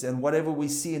senses, and whatever we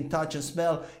see and touch and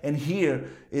smell and hear,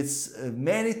 it's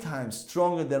many times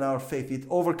stronger than our faith. It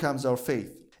overcomes our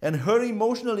faith. And her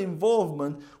emotional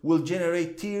involvement will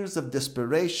generate tears of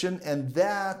desperation, and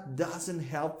that doesn't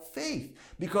help faith,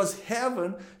 because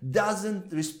heaven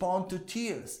doesn't respond to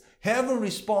tears. Heaven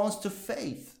responds to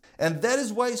faith. And that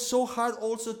is why it's so hard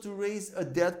also to raise a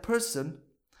dead person,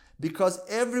 because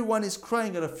everyone is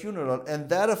crying at a funeral, and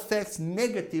that affects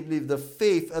negatively the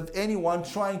faith of anyone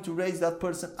trying to raise that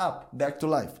person up back to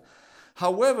life.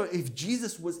 However, if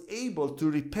Jesus was able to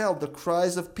repel the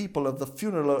cries of people at the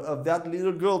funeral of that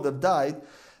little girl that died,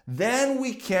 then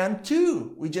we can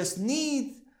too. We just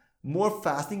need more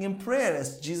fasting and prayer,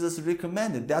 as Jesus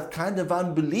recommended. That kind of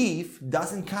unbelief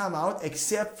doesn't come out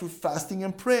except through fasting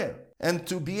and prayer. And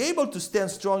to be able to stand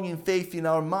strong in faith in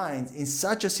our minds in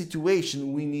such a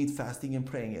situation, we need fasting and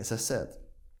praying, as I said.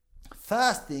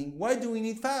 Fasting, why do we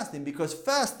need fasting? Because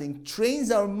fasting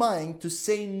trains our mind to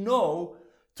say no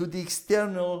to the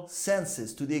external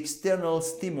senses, to the external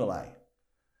stimuli,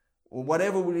 or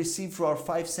whatever we receive through our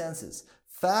five senses.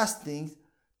 Fasting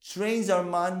trains our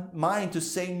mind to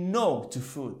say no to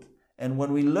food. And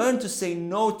when we learn to say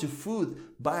no to food,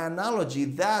 by analogy,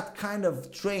 that kind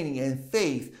of training and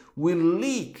faith will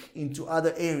leak into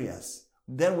other areas.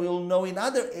 Then we will know in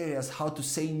other areas how to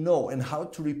say no and how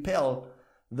to repel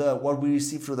what we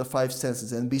receive through the five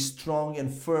senses, and be strong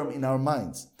and firm in our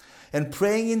minds. And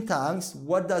praying in tongues,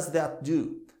 what does that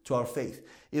do to our faith?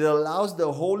 It allows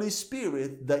the Holy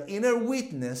Spirit, the inner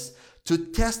witness, to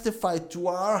testify to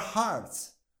our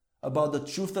hearts about the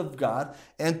truth of God,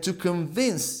 and to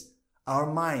convince our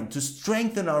mind, to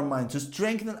strengthen our mind, to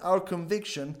strengthen our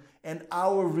conviction and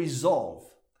our resolve.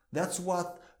 That's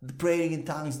what the praying in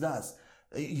tongues does.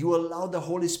 You allow the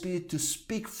Holy Spirit to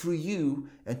speak through you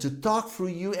and to talk through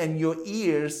you, and your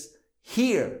ears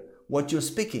hear what you're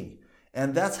speaking.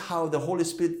 And that's how the Holy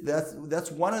Spirit,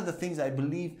 that's one of the things I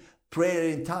believe prayer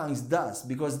in tongues does,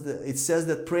 because it says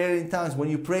that prayer in tongues, when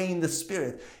you pray in the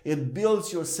Spirit, it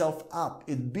builds yourself up.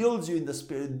 It builds you in the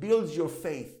Spirit. It builds your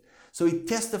faith. So it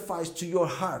testifies to your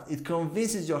heart. It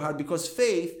convinces your heart, because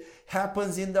faith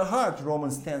happens in the heart.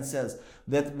 Romans 10 says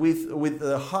that with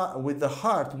the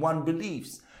heart one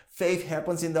believes. Faith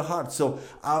happens in the heart. So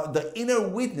the inner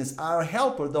witness, our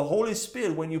helper, the Holy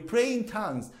Spirit, when you pray in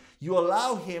tongues, you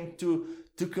allow him to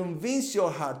convince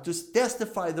your heart, to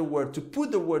testify the word, to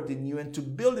put the word in you, and to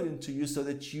build it into you, so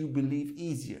that you believe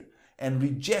easier and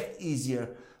reject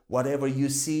easier whatever you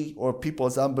see or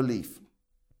people's unbelief.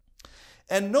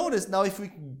 And notice now, if we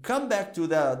come back to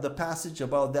the passage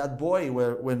about that boy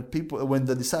when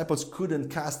the disciples couldn't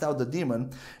cast out the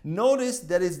demon, notice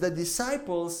that it's the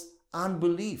disciples'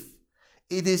 unbelief.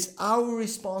 It is our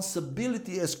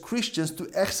responsibility as Christians to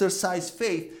exercise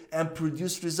faith and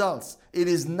produce results. It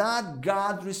is not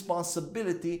God's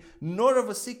responsibility, nor of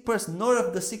a sick person, nor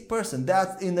of the sick person.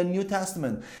 That's in the New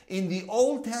Testament. In the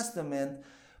Old Testament,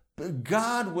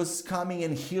 God was coming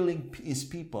and healing his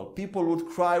people. People would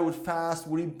cry, would fast,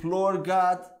 would implore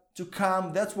God to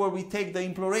come. That's where we take the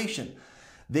imploration.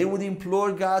 They would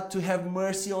implore God to have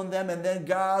mercy on them, and then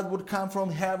God would come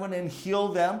from heaven and heal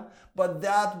them. But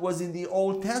that was in the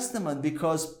Old Testament,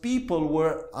 because people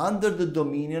were under the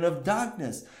dominion of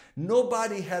darkness.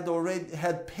 Nobody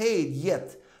had paid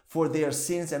yet for their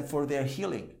sins and for their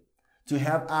healing, to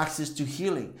have access to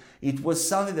healing. It was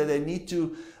something that they need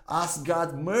to ask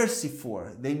God mercy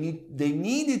for. They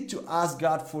needed to ask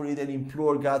God for it and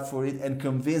implore God for it and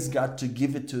convince God to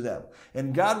give it to them.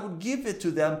 And God would give it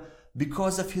to them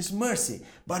because of his mercy.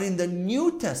 But in the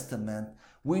New Testament,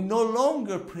 we no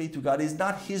longer pray to God. It's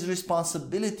not his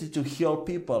responsibility to heal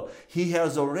people. He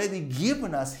has already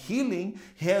given us healing.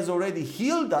 He has already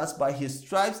healed us by his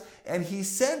stripes, and he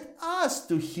sent us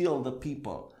to heal the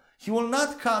people. He will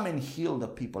not come and heal the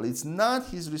people. It's not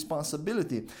his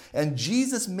responsibility. And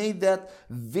Jesus made that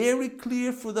very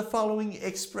clear through the following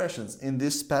expressions in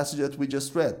this passage that we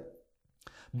just read.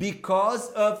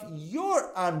 Because of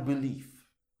your unbelief.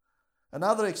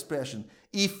 Another expression,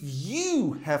 if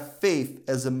you have faith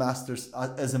as a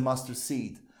mustard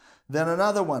seed. Then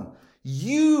another one,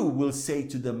 you will say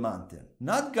to the mountain.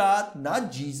 Not God,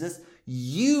 not Jesus.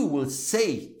 You will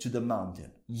say to the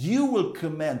mountain. You will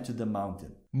command to the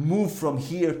mountain. Move from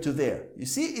here to there. You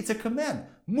see, it's a command.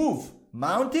 Move.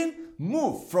 Mountain,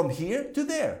 move from here to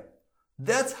there.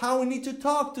 That's how we need to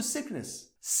talk to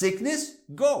sickness. Sickness,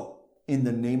 go in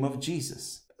the name of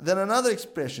Jesus. Then another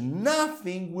expression,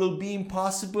 nothing will be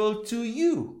impossible to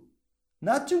you.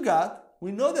 Not to God,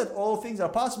 We know that all things are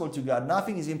possible to God.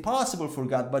 Nothing is impossible for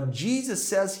God. But Jesus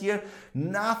says here,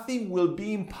 nothing will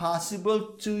be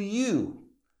impossible to you.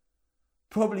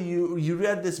 Probably you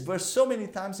read this verse so many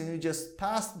times and you just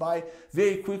passed by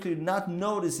very quickly, not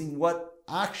noticing what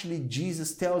actually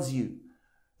Jesus tells you.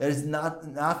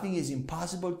 Nothing is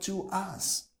impossible to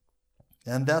us.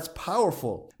 And that's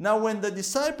powerful. Now, when the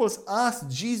disciples asked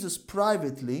Jesus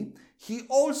privately, he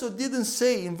also didn't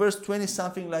say in verse 20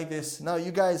 something like this. Now,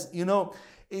 you guys,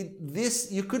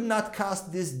 you could not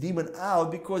cast this demon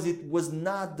out because it was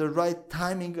not the right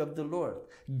timing of the Lord.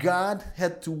 God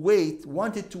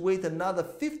wanted to wait another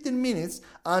 15 minutes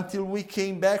until we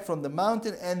came back from the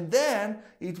mountain, and then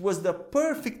it was the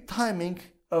perfect timing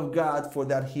of God for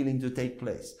that healing to take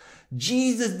place.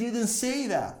 Jesus didn't say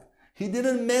that. He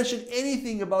didn't mention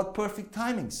anything about perfect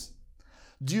timings.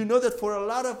 Do you know that for a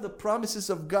lot of the promises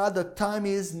of God, the time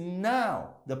is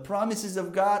now? The promises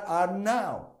of God are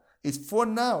now. It's for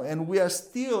now, and we are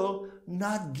still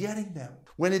not getting them.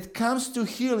 When it comes to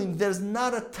healing, there's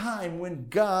not a time when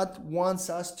God wants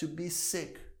us to be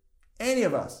sick. Any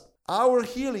of us. Our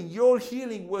healing, your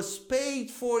healing was paid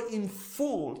for in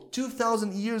full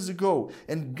 2,000 years ago.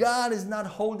 And God is not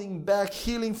holding back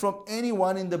healing from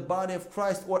anyone in the body of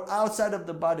Christ or outside of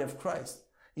the body of Christ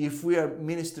if we are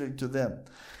ministering to them.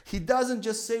 He doesn't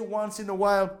just say once in a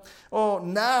while, oh,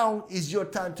 now is your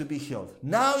time to be healed.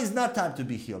 Now is not time to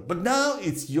be healed, but now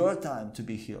it's your time to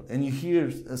be healed. And you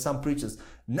hear some preachers,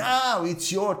 now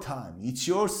it's your time, it's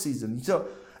your season. So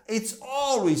it's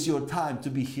always your time to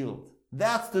be healed.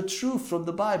 That's the truth from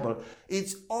the Bible.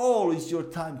 It's always your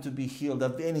time to be healed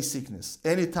of any sickness,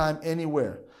 anytime,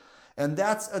 anywhere. And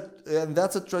that's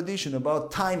a tradition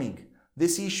about timing.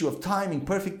 This issue of timing,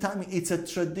 perfect timing, it's a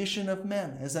tradition of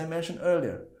men, as I mentioned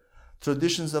earlier.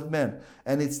 Traditions of men.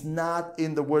 And it's not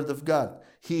in the Word of God.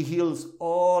 He heals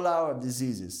all our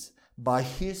diseases. By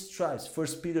His stripes, 1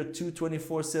 Peter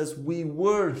 2:24 says, we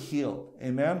were healed.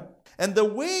 Amen? And the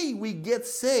way we get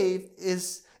saved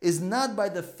is not by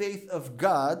the faith of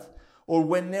God or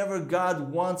whenever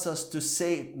God wants to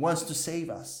save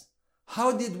us.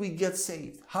 How did we get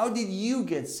saved? How did you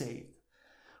get saved?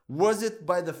 Was it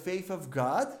by the faith of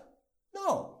God?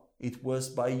 No, it was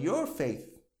by your faith.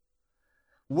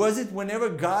 Was it whenever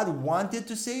God wanted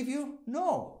to save you?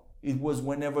 No, it was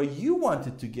whenever you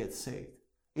wanted to get saved.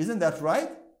 Isn't that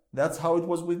right? That's how it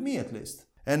was with me, at least.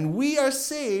 And we are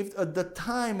saved at the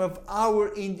time of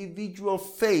our individual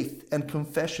faith and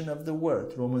confession of the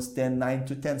word. Romans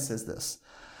 10:9-10 says this.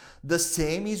 The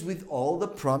same is with all the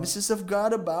promises of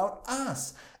God about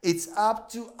us. It's up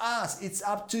to us. It's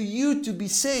up to you to be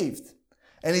saved.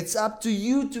 And it's up to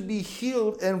you to be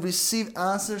healed and receive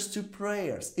answers to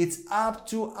prayers. It's up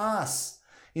to us.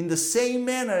 In the same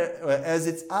manner as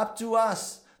it's up to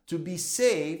us to be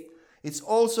saved, it's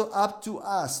also up to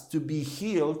us to be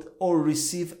healed or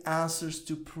receive answers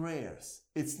to prayers.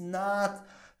 It's not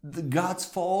God's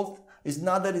fault. It's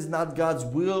not that it's not God's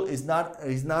will.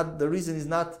 The reason is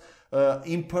not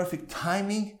imperfect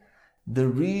timing. The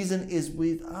reason is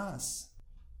with us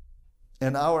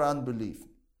and our unbelief.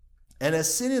 And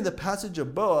as seen in the passage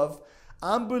above,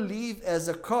 unbelief as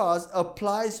a cause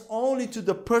applies only to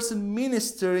the person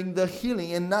ministering the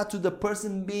healing and not to the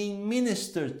person being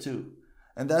ministered to.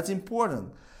 And that's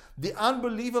important. The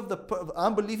unbelief of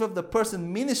the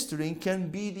person ministering can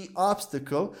be the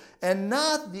obstacle and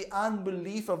not the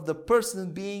unbelief of the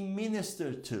person being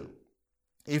ministered to.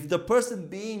 If the person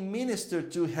being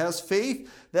ministered to has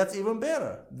faith, that's even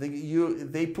better.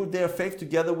 They put their faith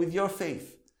together with your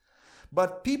faith.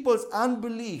 But people's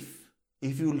unbelief,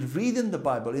 if you read in the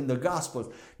Bible, in the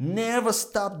Gospels, never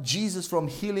stopped Jesus from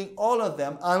healing all of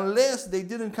them unless they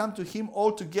didn't come to Him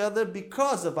altogether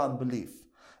because of unbelief.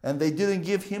 And they didn't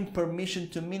give Him permission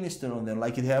to minister on them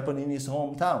like it happened in His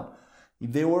hometown.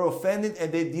 They were offended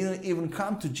and they didn't even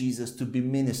come to Jesus to be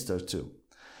ministered to.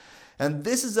 And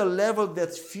this is a level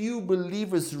that few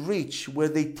believers reach, where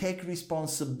they take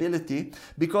responsibility,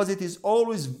 because it is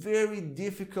always very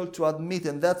difficult to admit,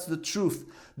 and that's the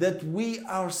truth, that we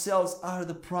ourselves are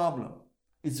the problem.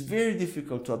 It's very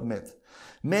difficult to admit.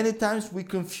 Many times we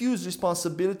confuse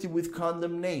responsibility with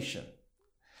condemnation.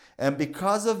 And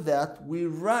because of that, we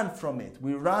run from it.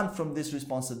 We run from this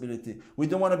responsibility. We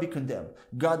don't want to be condemned.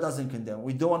 God doesn't condemn.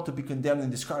 We don't want to be condemned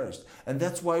and discouraged. And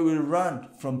that's why we run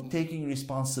from taking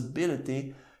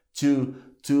responsibility to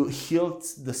heal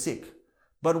the sick.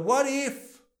 But what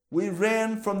if we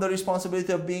ran from the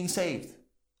responsibility of being saved?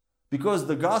 Because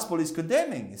the gospel is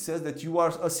condemning. It says that you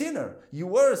are a sinner. You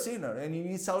were a sinner and you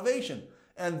need salvation.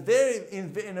 And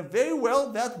very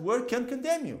well, that word can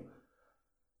condemn you.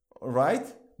 Right?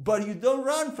 But you don't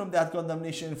run from that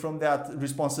condemnation, from that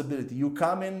responsibility. You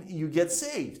come and you get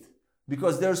saved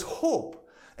because there's hope.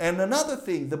 And another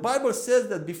thing, the Bible says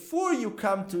that before you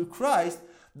come to Christ,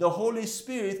 the Holy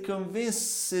Spirit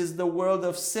convinces the world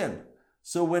of sin.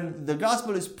 So when the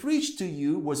gospel was preached to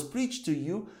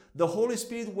you, the Holy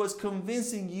Spirit was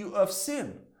convincing you of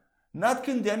sin. Not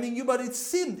condemning you, but it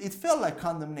seemed, it felt like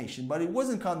condemnation, but it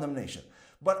wasn't condemnation.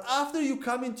 But after you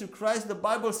come into Christ, the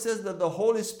Bible says that the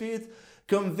Holy Spirit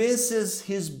convinces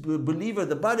his believer,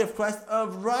 the body of Christ,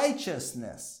 of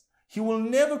righteousness. He will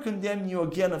never condemn you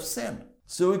again of sin.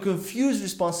 So we confuse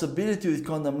responsibility with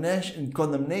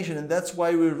condemnation, and that's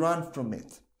why we run from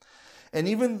it. And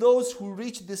even those who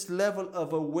reach this level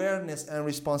of awareness and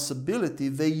responsibility,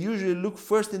 they usually look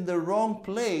first in the wrong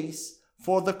place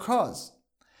for the cause.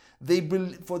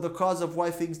 For the cause of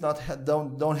why things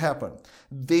don't happen.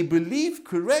 They believe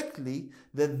correctly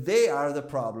that they are the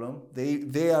problem.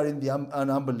 They are in an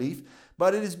unbelief,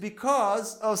 but it is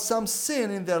because of some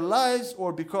sin in their lives,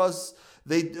 or because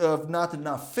they have not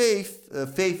enough faith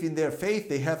in their faith.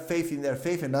 They have faith in their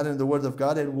faith and not in the Word of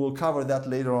God, and we'll cover that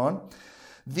later on.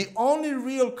 The only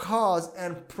real cause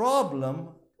and problem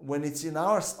when it's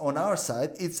on our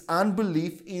side, it's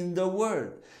unbelief in the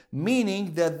Word.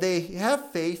 Meaning that they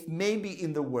have faith maybe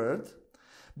in the Word,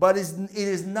 but it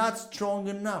is not strong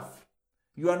enough.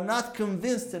 You are not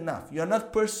convinced enough. You are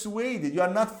not persuaded. You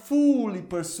are not fully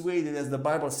persuaded, as the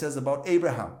Bible says about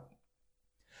Abraham.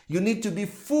 You need to be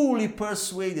fully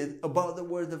persuaded about the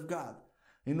Word of God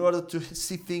in order to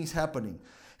see things happening.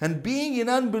 And being in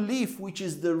unbelief, which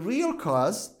is the real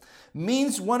cause,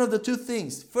 means one of the two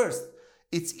things. First,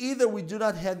 it's either we do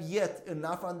not have yet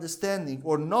enough understanding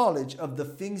or knowledge of the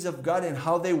things of God and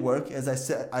how they work.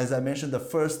 As I mentioned, the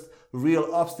first real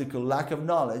obstacle, lack of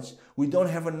knowledge. We don't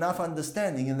have enough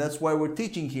understanding, and that's why we're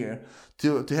teaching here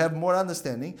to have more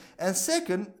understanding. And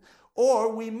second,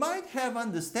 or we might have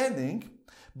understanding,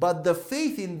 but the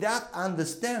faith in that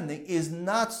understanding is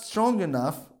not strong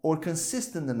enough or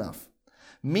consistent enough,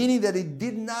 meaning that it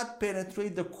did not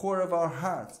penetrate the core of our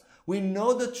hearts. We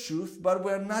know the truth, but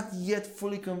we're not yet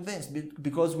fully convinced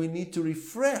because we need to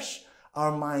refresh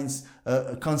our minds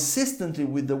consistently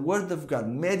with the Word of God,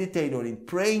 meditate on it,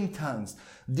 pray in tongues,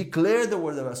 declare the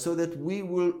Word of God, so that we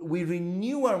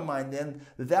renew our mind, and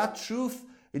that truth,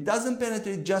 it doesn't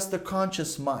penetrate just the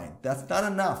conscious mind. That's not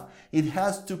enough. It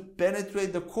has to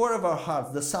penetrate the core of our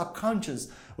hearts, the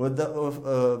subconscious, or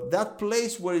that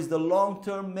place where is the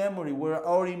long-term memory, where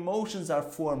our emotions are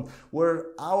formed, where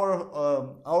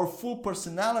our full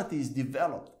personality is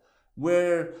developed,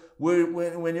 where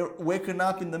when you're waking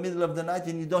up in the middle of the night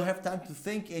and you don't have time to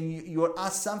think, and you're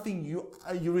asked something,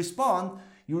 you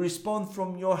respond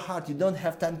from your heart. You don't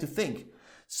have time to think.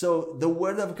 So the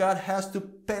Word of God has to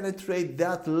penetrate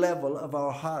that level of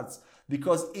our hearts,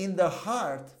 because in the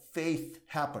heart, faith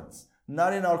happens.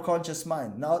 Not in our conscious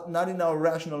mind, not in our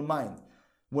rational mind,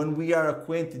 when we are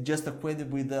acquainted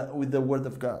with the Word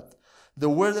of God. The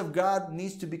Word of God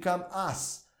needs to become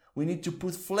us. We need to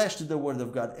put flesh to the Word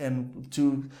of God and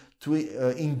to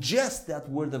ingest that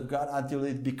Word of God until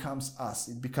it becomes us.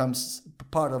 It becomes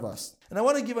part of us. And I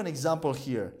want to give an example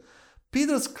here.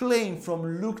 Peter's claim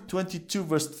from Luke 22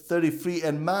 verse 33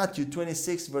 and Matthew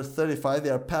 26 verse 35, they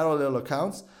are parallel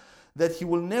accounts, that he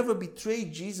will never betray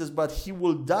Jesus, but he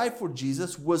will die for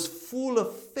Jesus, was full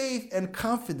of faith and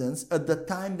confidence at the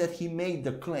time that he made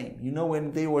the claim. You know,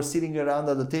 when they were sitting around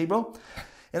at the table?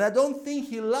 And I don't think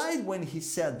he lied when he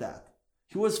said that.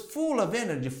 He was full of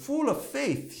energy, full of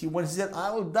faith. When he said,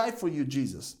 I will die for you,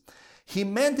 Jesus. He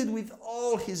meant it with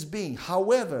all his being.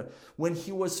 However, when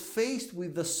he was faced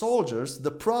with the soldiers,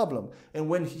 the problem, and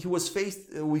when he was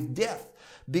faced with death,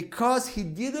 because he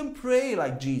didn't pray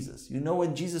like Jesus. You know,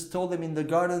 when Jesus told them in the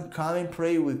garden, come and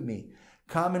pray with me.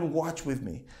 Come and watch with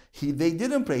me. They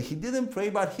didn't pray. He didn't pray,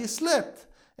 but he slept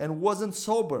and wasn't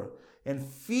sober. And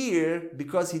fear,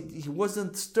 because he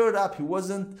wasn't stirred up,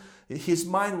 his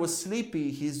mind was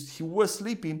sleepy, he was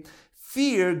sleeping.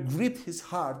 Fear gripped his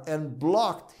heart and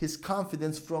blocked his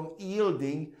confidence from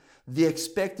yielding the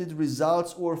expected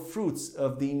results or fruits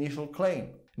of the initial claim.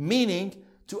 Meaning,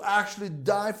 to actually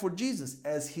die for Jesus,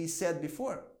 as he said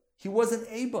before. He wasn't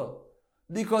able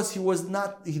because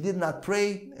he did not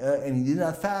pray and he did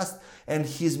not fast, and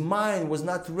his mind was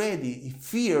not ready.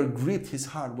 Fear gripped his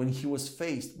heart when he was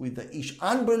faced with the issue.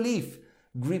 Unbelief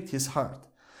gripped his heart.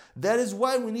 That is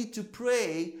why we need to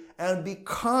pray and be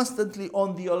constantly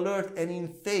on the alert and in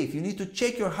faith. You need to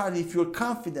check your heart if you're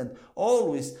confident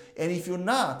always, and if you're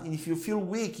not, and if you feel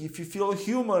weak, if you feel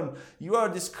human, you are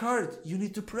discouraged, you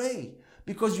need to pray.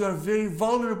 Because you are very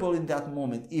vulnerable in that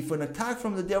moment. If an attack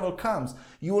from the devil comes,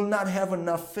 you will not have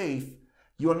enough faith.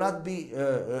 You will not be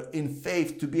in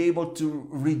faith to be able to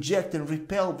reject and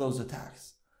repel those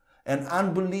attacks. And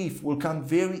unbelief will come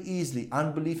very easily.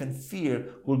 Unbelief and fear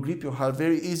will grip your heart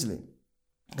very easily.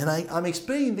 And I'm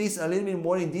explaining this a little bit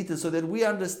more in detail so that we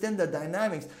understand the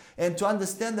dynamics and to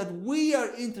understand that we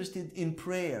are interested in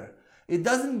prayer. It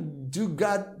doesn't do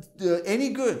God any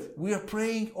good. We are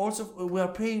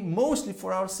praying mostly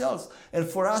for ourselves and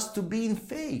for us to be in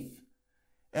faith.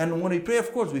 And when we pray,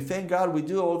 of course, we thank God, we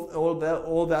do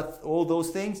all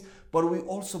those things, but we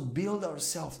also build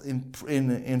ourselves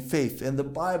in faith. And the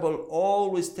Bible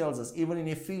always tells us, even in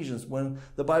Ephesians, when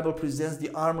the Bible presents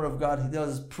the armor of God, he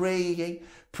tells us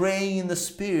praying in the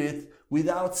Spirit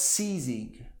without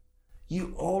ceasing.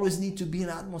 You always need to be in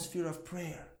an atmosphere of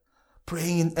prayer.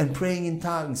 Praying in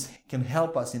tongues can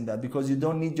help us in that, because you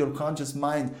don't need your conscious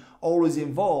mind always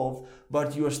involved,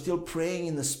 but you are still praying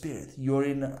in the Spirit. You're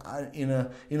in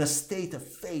a state of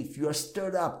faith. You are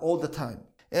stirred up all the time.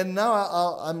 And now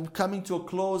I'm coming to a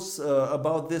close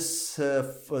about this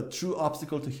true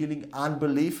obstacle to healing,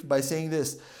 unbelief, by saying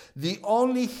this. The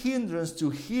only hindrance to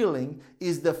healing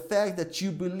is the fact that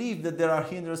you believe that there are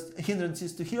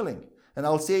hindrances to healing. And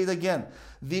I'll say it again.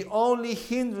 The only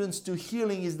hindrance to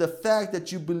healing is the fact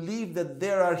that you believe that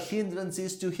there are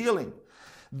hindrances to healing.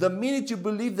 The minute you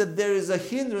believe that there is a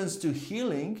hindrance to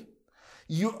healing,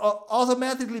 you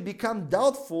automatically become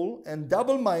doubtful and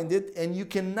double-minded, and you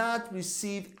cannot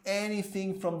receive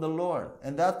anything from the Lord.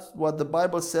 And that's what the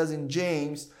Bible says in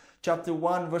James chapter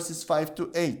 1, verses 5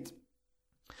 to 8.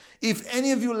 If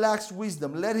any of you lacks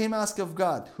wisdom, let him ask of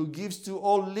God, who gives to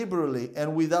all liberally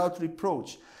and without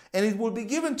reproach, and it will be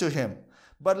given to him.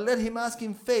 But let him ask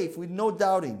in faith with no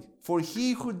doubting. For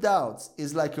he who doubts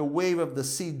is like a wave of the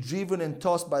sea, driven and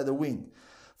tossed by the wind.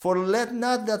 For let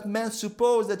not that man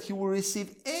suppose that he will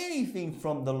receive anything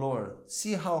from the Lord.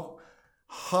 See how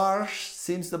harsh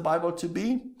seems the Bible to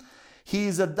be? He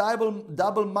is a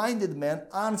double-minded man,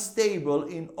 unstable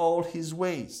in all his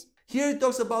ways. Here it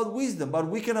talks about wisdom, but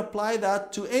we can apply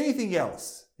that to anything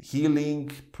else. Healing,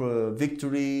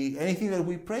 victory, anything that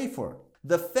we pray for.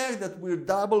 The fact that we're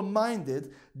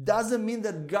double-minded doesn't mean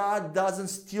that God doesn't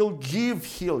still give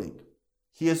healing.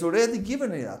 He has already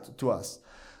given it to us.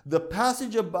 The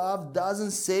passage above doesn't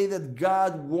say that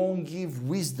God won't give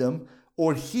wisdom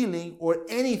or healing or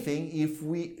anything if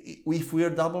we are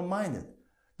double-minded.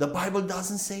 The Bible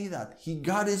doesn't say that.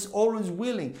 God is always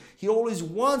willing. He always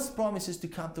wants promises to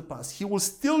come to pass. He will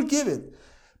still give it.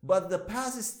 But the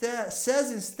passage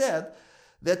says instead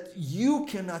that you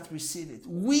cannot receive it.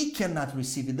 We cannot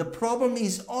receive it. The problem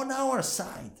is on our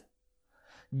side.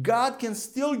 God can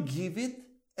still give it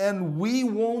and we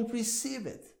won't receive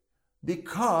it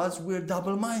because we're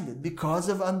double-minded, because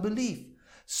of unbelief.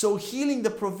 So healing, the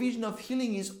provision of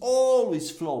healing is always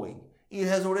flowing. It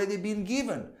has already been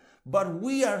given. But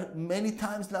we are many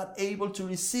times not able to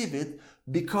receive it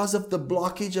because of the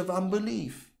blockage of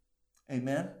unbelief.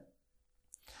 Amen?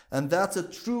 And that's a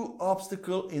true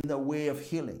obstacle in the way of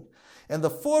healing. And the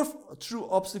fourth true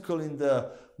obstacle in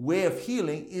the way of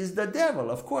healing is the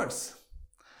devil, of course.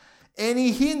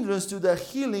 Any hindrance to the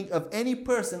healing of any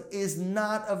person is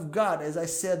not of God, as I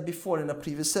said before in a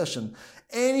previous session.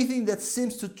 Anything that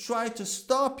seems to try to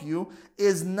stop you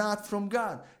is not from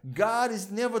God. God is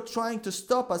never trying to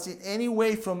stop us in any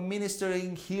way from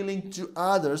ministering healing to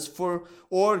others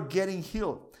or getting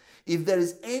healed. If there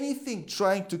is anything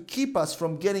trying to keep us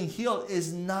from getting healed,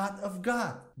 is not of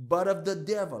God, but of the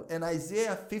devil. And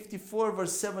Isaiah 54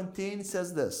 verse 17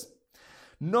 says this: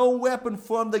 No weapon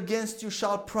formed against you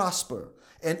shall prosper,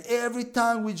 and every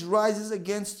tongue which rises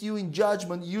against you in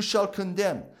judgment you shall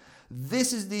condemn.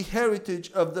 This is the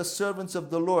heritage of the servants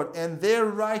of the Lord, and their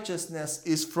righteousness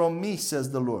is from me,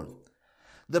 says the Lord.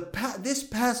 This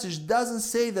passage doesn't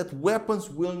say that weapons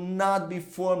will not be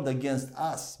formed against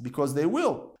us, because they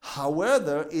will.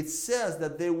 However, it says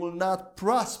that they will not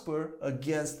prosper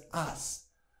against us.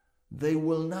 They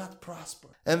will not prosper.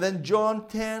 And then John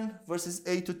 10 verses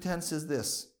 8 to 10 says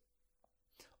this: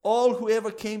 All who ever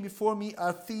came before me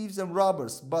are thieves and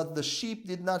robbers, but the sheep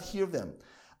did not hear them.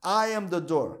 I am the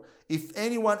door. If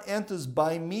anyone enters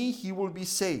by me, he will be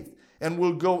saved, and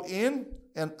will go in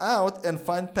and out and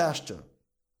find pasture.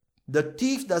 The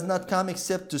thief does not come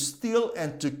except to steal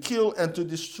and to kill and to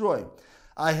destroy.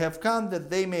 I have come that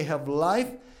they may have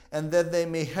life, and that they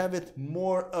may have it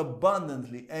more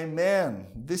abundantly. Amen.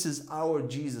 This is our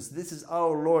Jesus. This is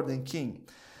our Lord and King.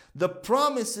 The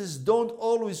promises don't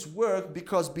always work,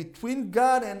 because between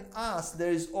God and us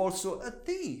there is also a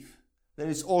thief. There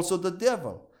is also the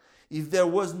devil. If there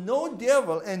was no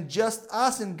devil and just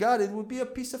us and God, it would be a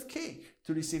piece of cake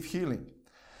to receive healing.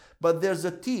 But there's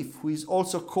a thief who is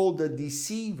also called the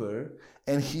deceiver,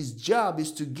 and his job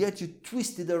is to get you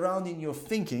twisted around in your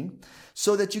thinking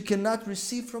so that you cannot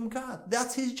receive from God.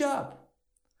 That's his job.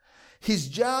 His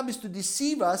job is to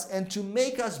deceive us and to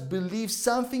make us believe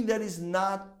something that is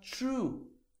not true.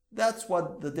 That's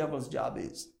what the devil's job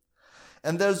is.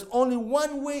 And there's only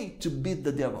one way to beat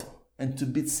the devil and to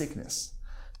beat sickness: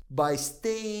 by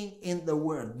staying in the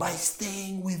Word, by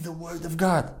staying with the Word of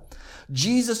God.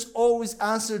 Jesus always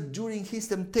answered during his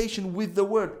temptation with the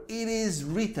Word. It is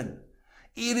written.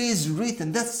 It is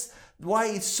written. That's why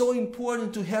it's so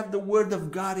important to have the Word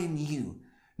of God in you.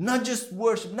 Not just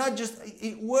worship,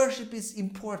 worship is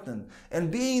important. And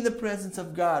being in the presence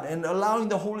of God and allowing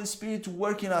the Holy Spirit to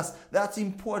work in us, that's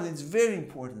important. It's very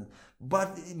important.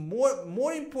 But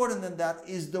more important than that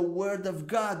is the Word of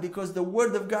God, because the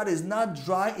Word of God is not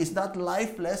dry, it's not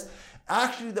lifeless.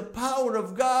 Actually, the power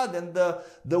of God and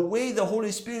the way the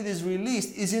Holy Spirit is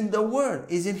released is in the Word,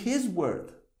 is in His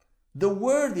Word. The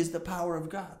Word is the power of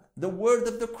God. The word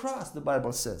of the cross, the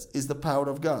Bible says, is the power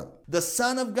of God. The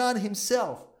Son of God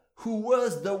Himself, who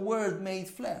was the Word made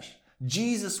flesh.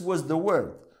 Jesus was the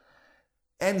Word.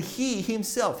 And He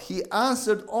Himself, He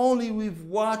answered only with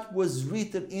what was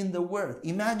written in the Word.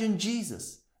 Imagine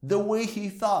Jesus, the way He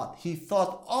thought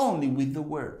only with the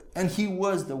Word. And He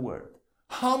was the Word.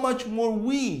 How much more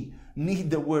we need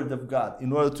the Word of God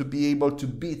in order to be able to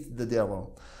beat the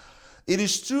devil. It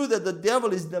is true that the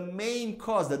devil is the main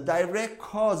cause, the direct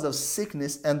cause of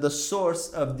sickness and the source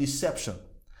of deception.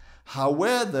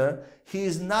 However, he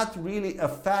is not really a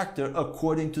factor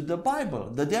according to the Bible,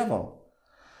 the devil.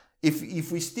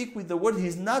 If we stick with the Word,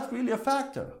 he's not really a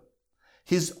factor.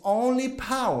 His only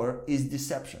power is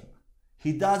deception.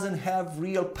 He doesn't have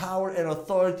real power and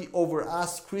authority over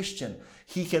us Christians.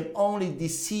 He can only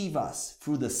deceive us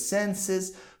through the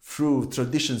senses, through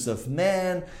traditions of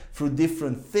man, through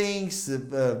different things,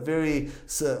 very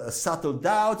subtle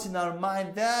doubts in our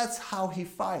mind. That's how he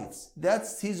fights.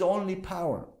 That's his only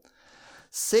power.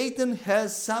 Satan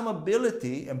has some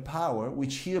ability and power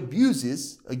which he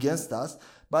abuses against us,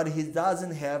 but he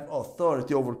doesn't have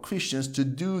authority over Christians to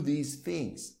do these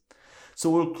things. So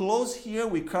we'll close here.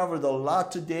 We covered a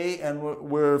lot today, and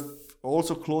we're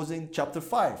also closing chapter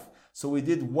 5. So we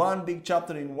did one big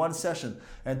chapter in one session.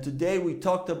 And today we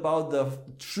talked about the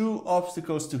true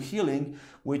obstacles to healing,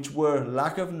 which were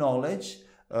lack of knowledge,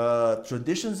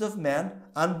 traditions of man,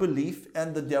 unbelief,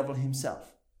 and the devil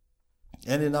himself.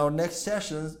 And in our next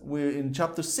sessions, we're in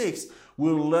chapter 6,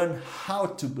 we'll learn how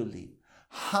to believe,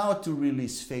 how to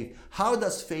release faith. How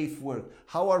does faith work?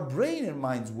 How our brain and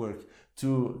minds work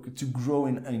to grow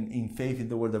in faith in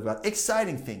the Word of God.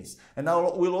 Exciting things. And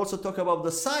now we'll also talk about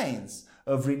the science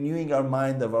of renewing our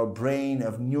mind, of our brain,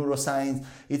 of neuroscience.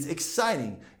 It's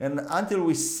exciting. And until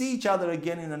we see each other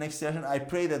again in the next session, I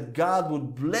pray that God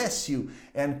would bless you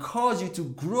and cause you to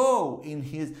grow in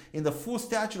the full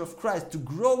stature of Christ, to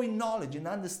grow in knowledge and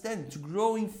understanding, to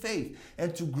grow in faith,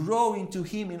 and to grow into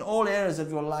Him in all areas of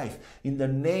your life. In the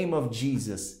name of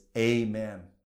Jesus, amen.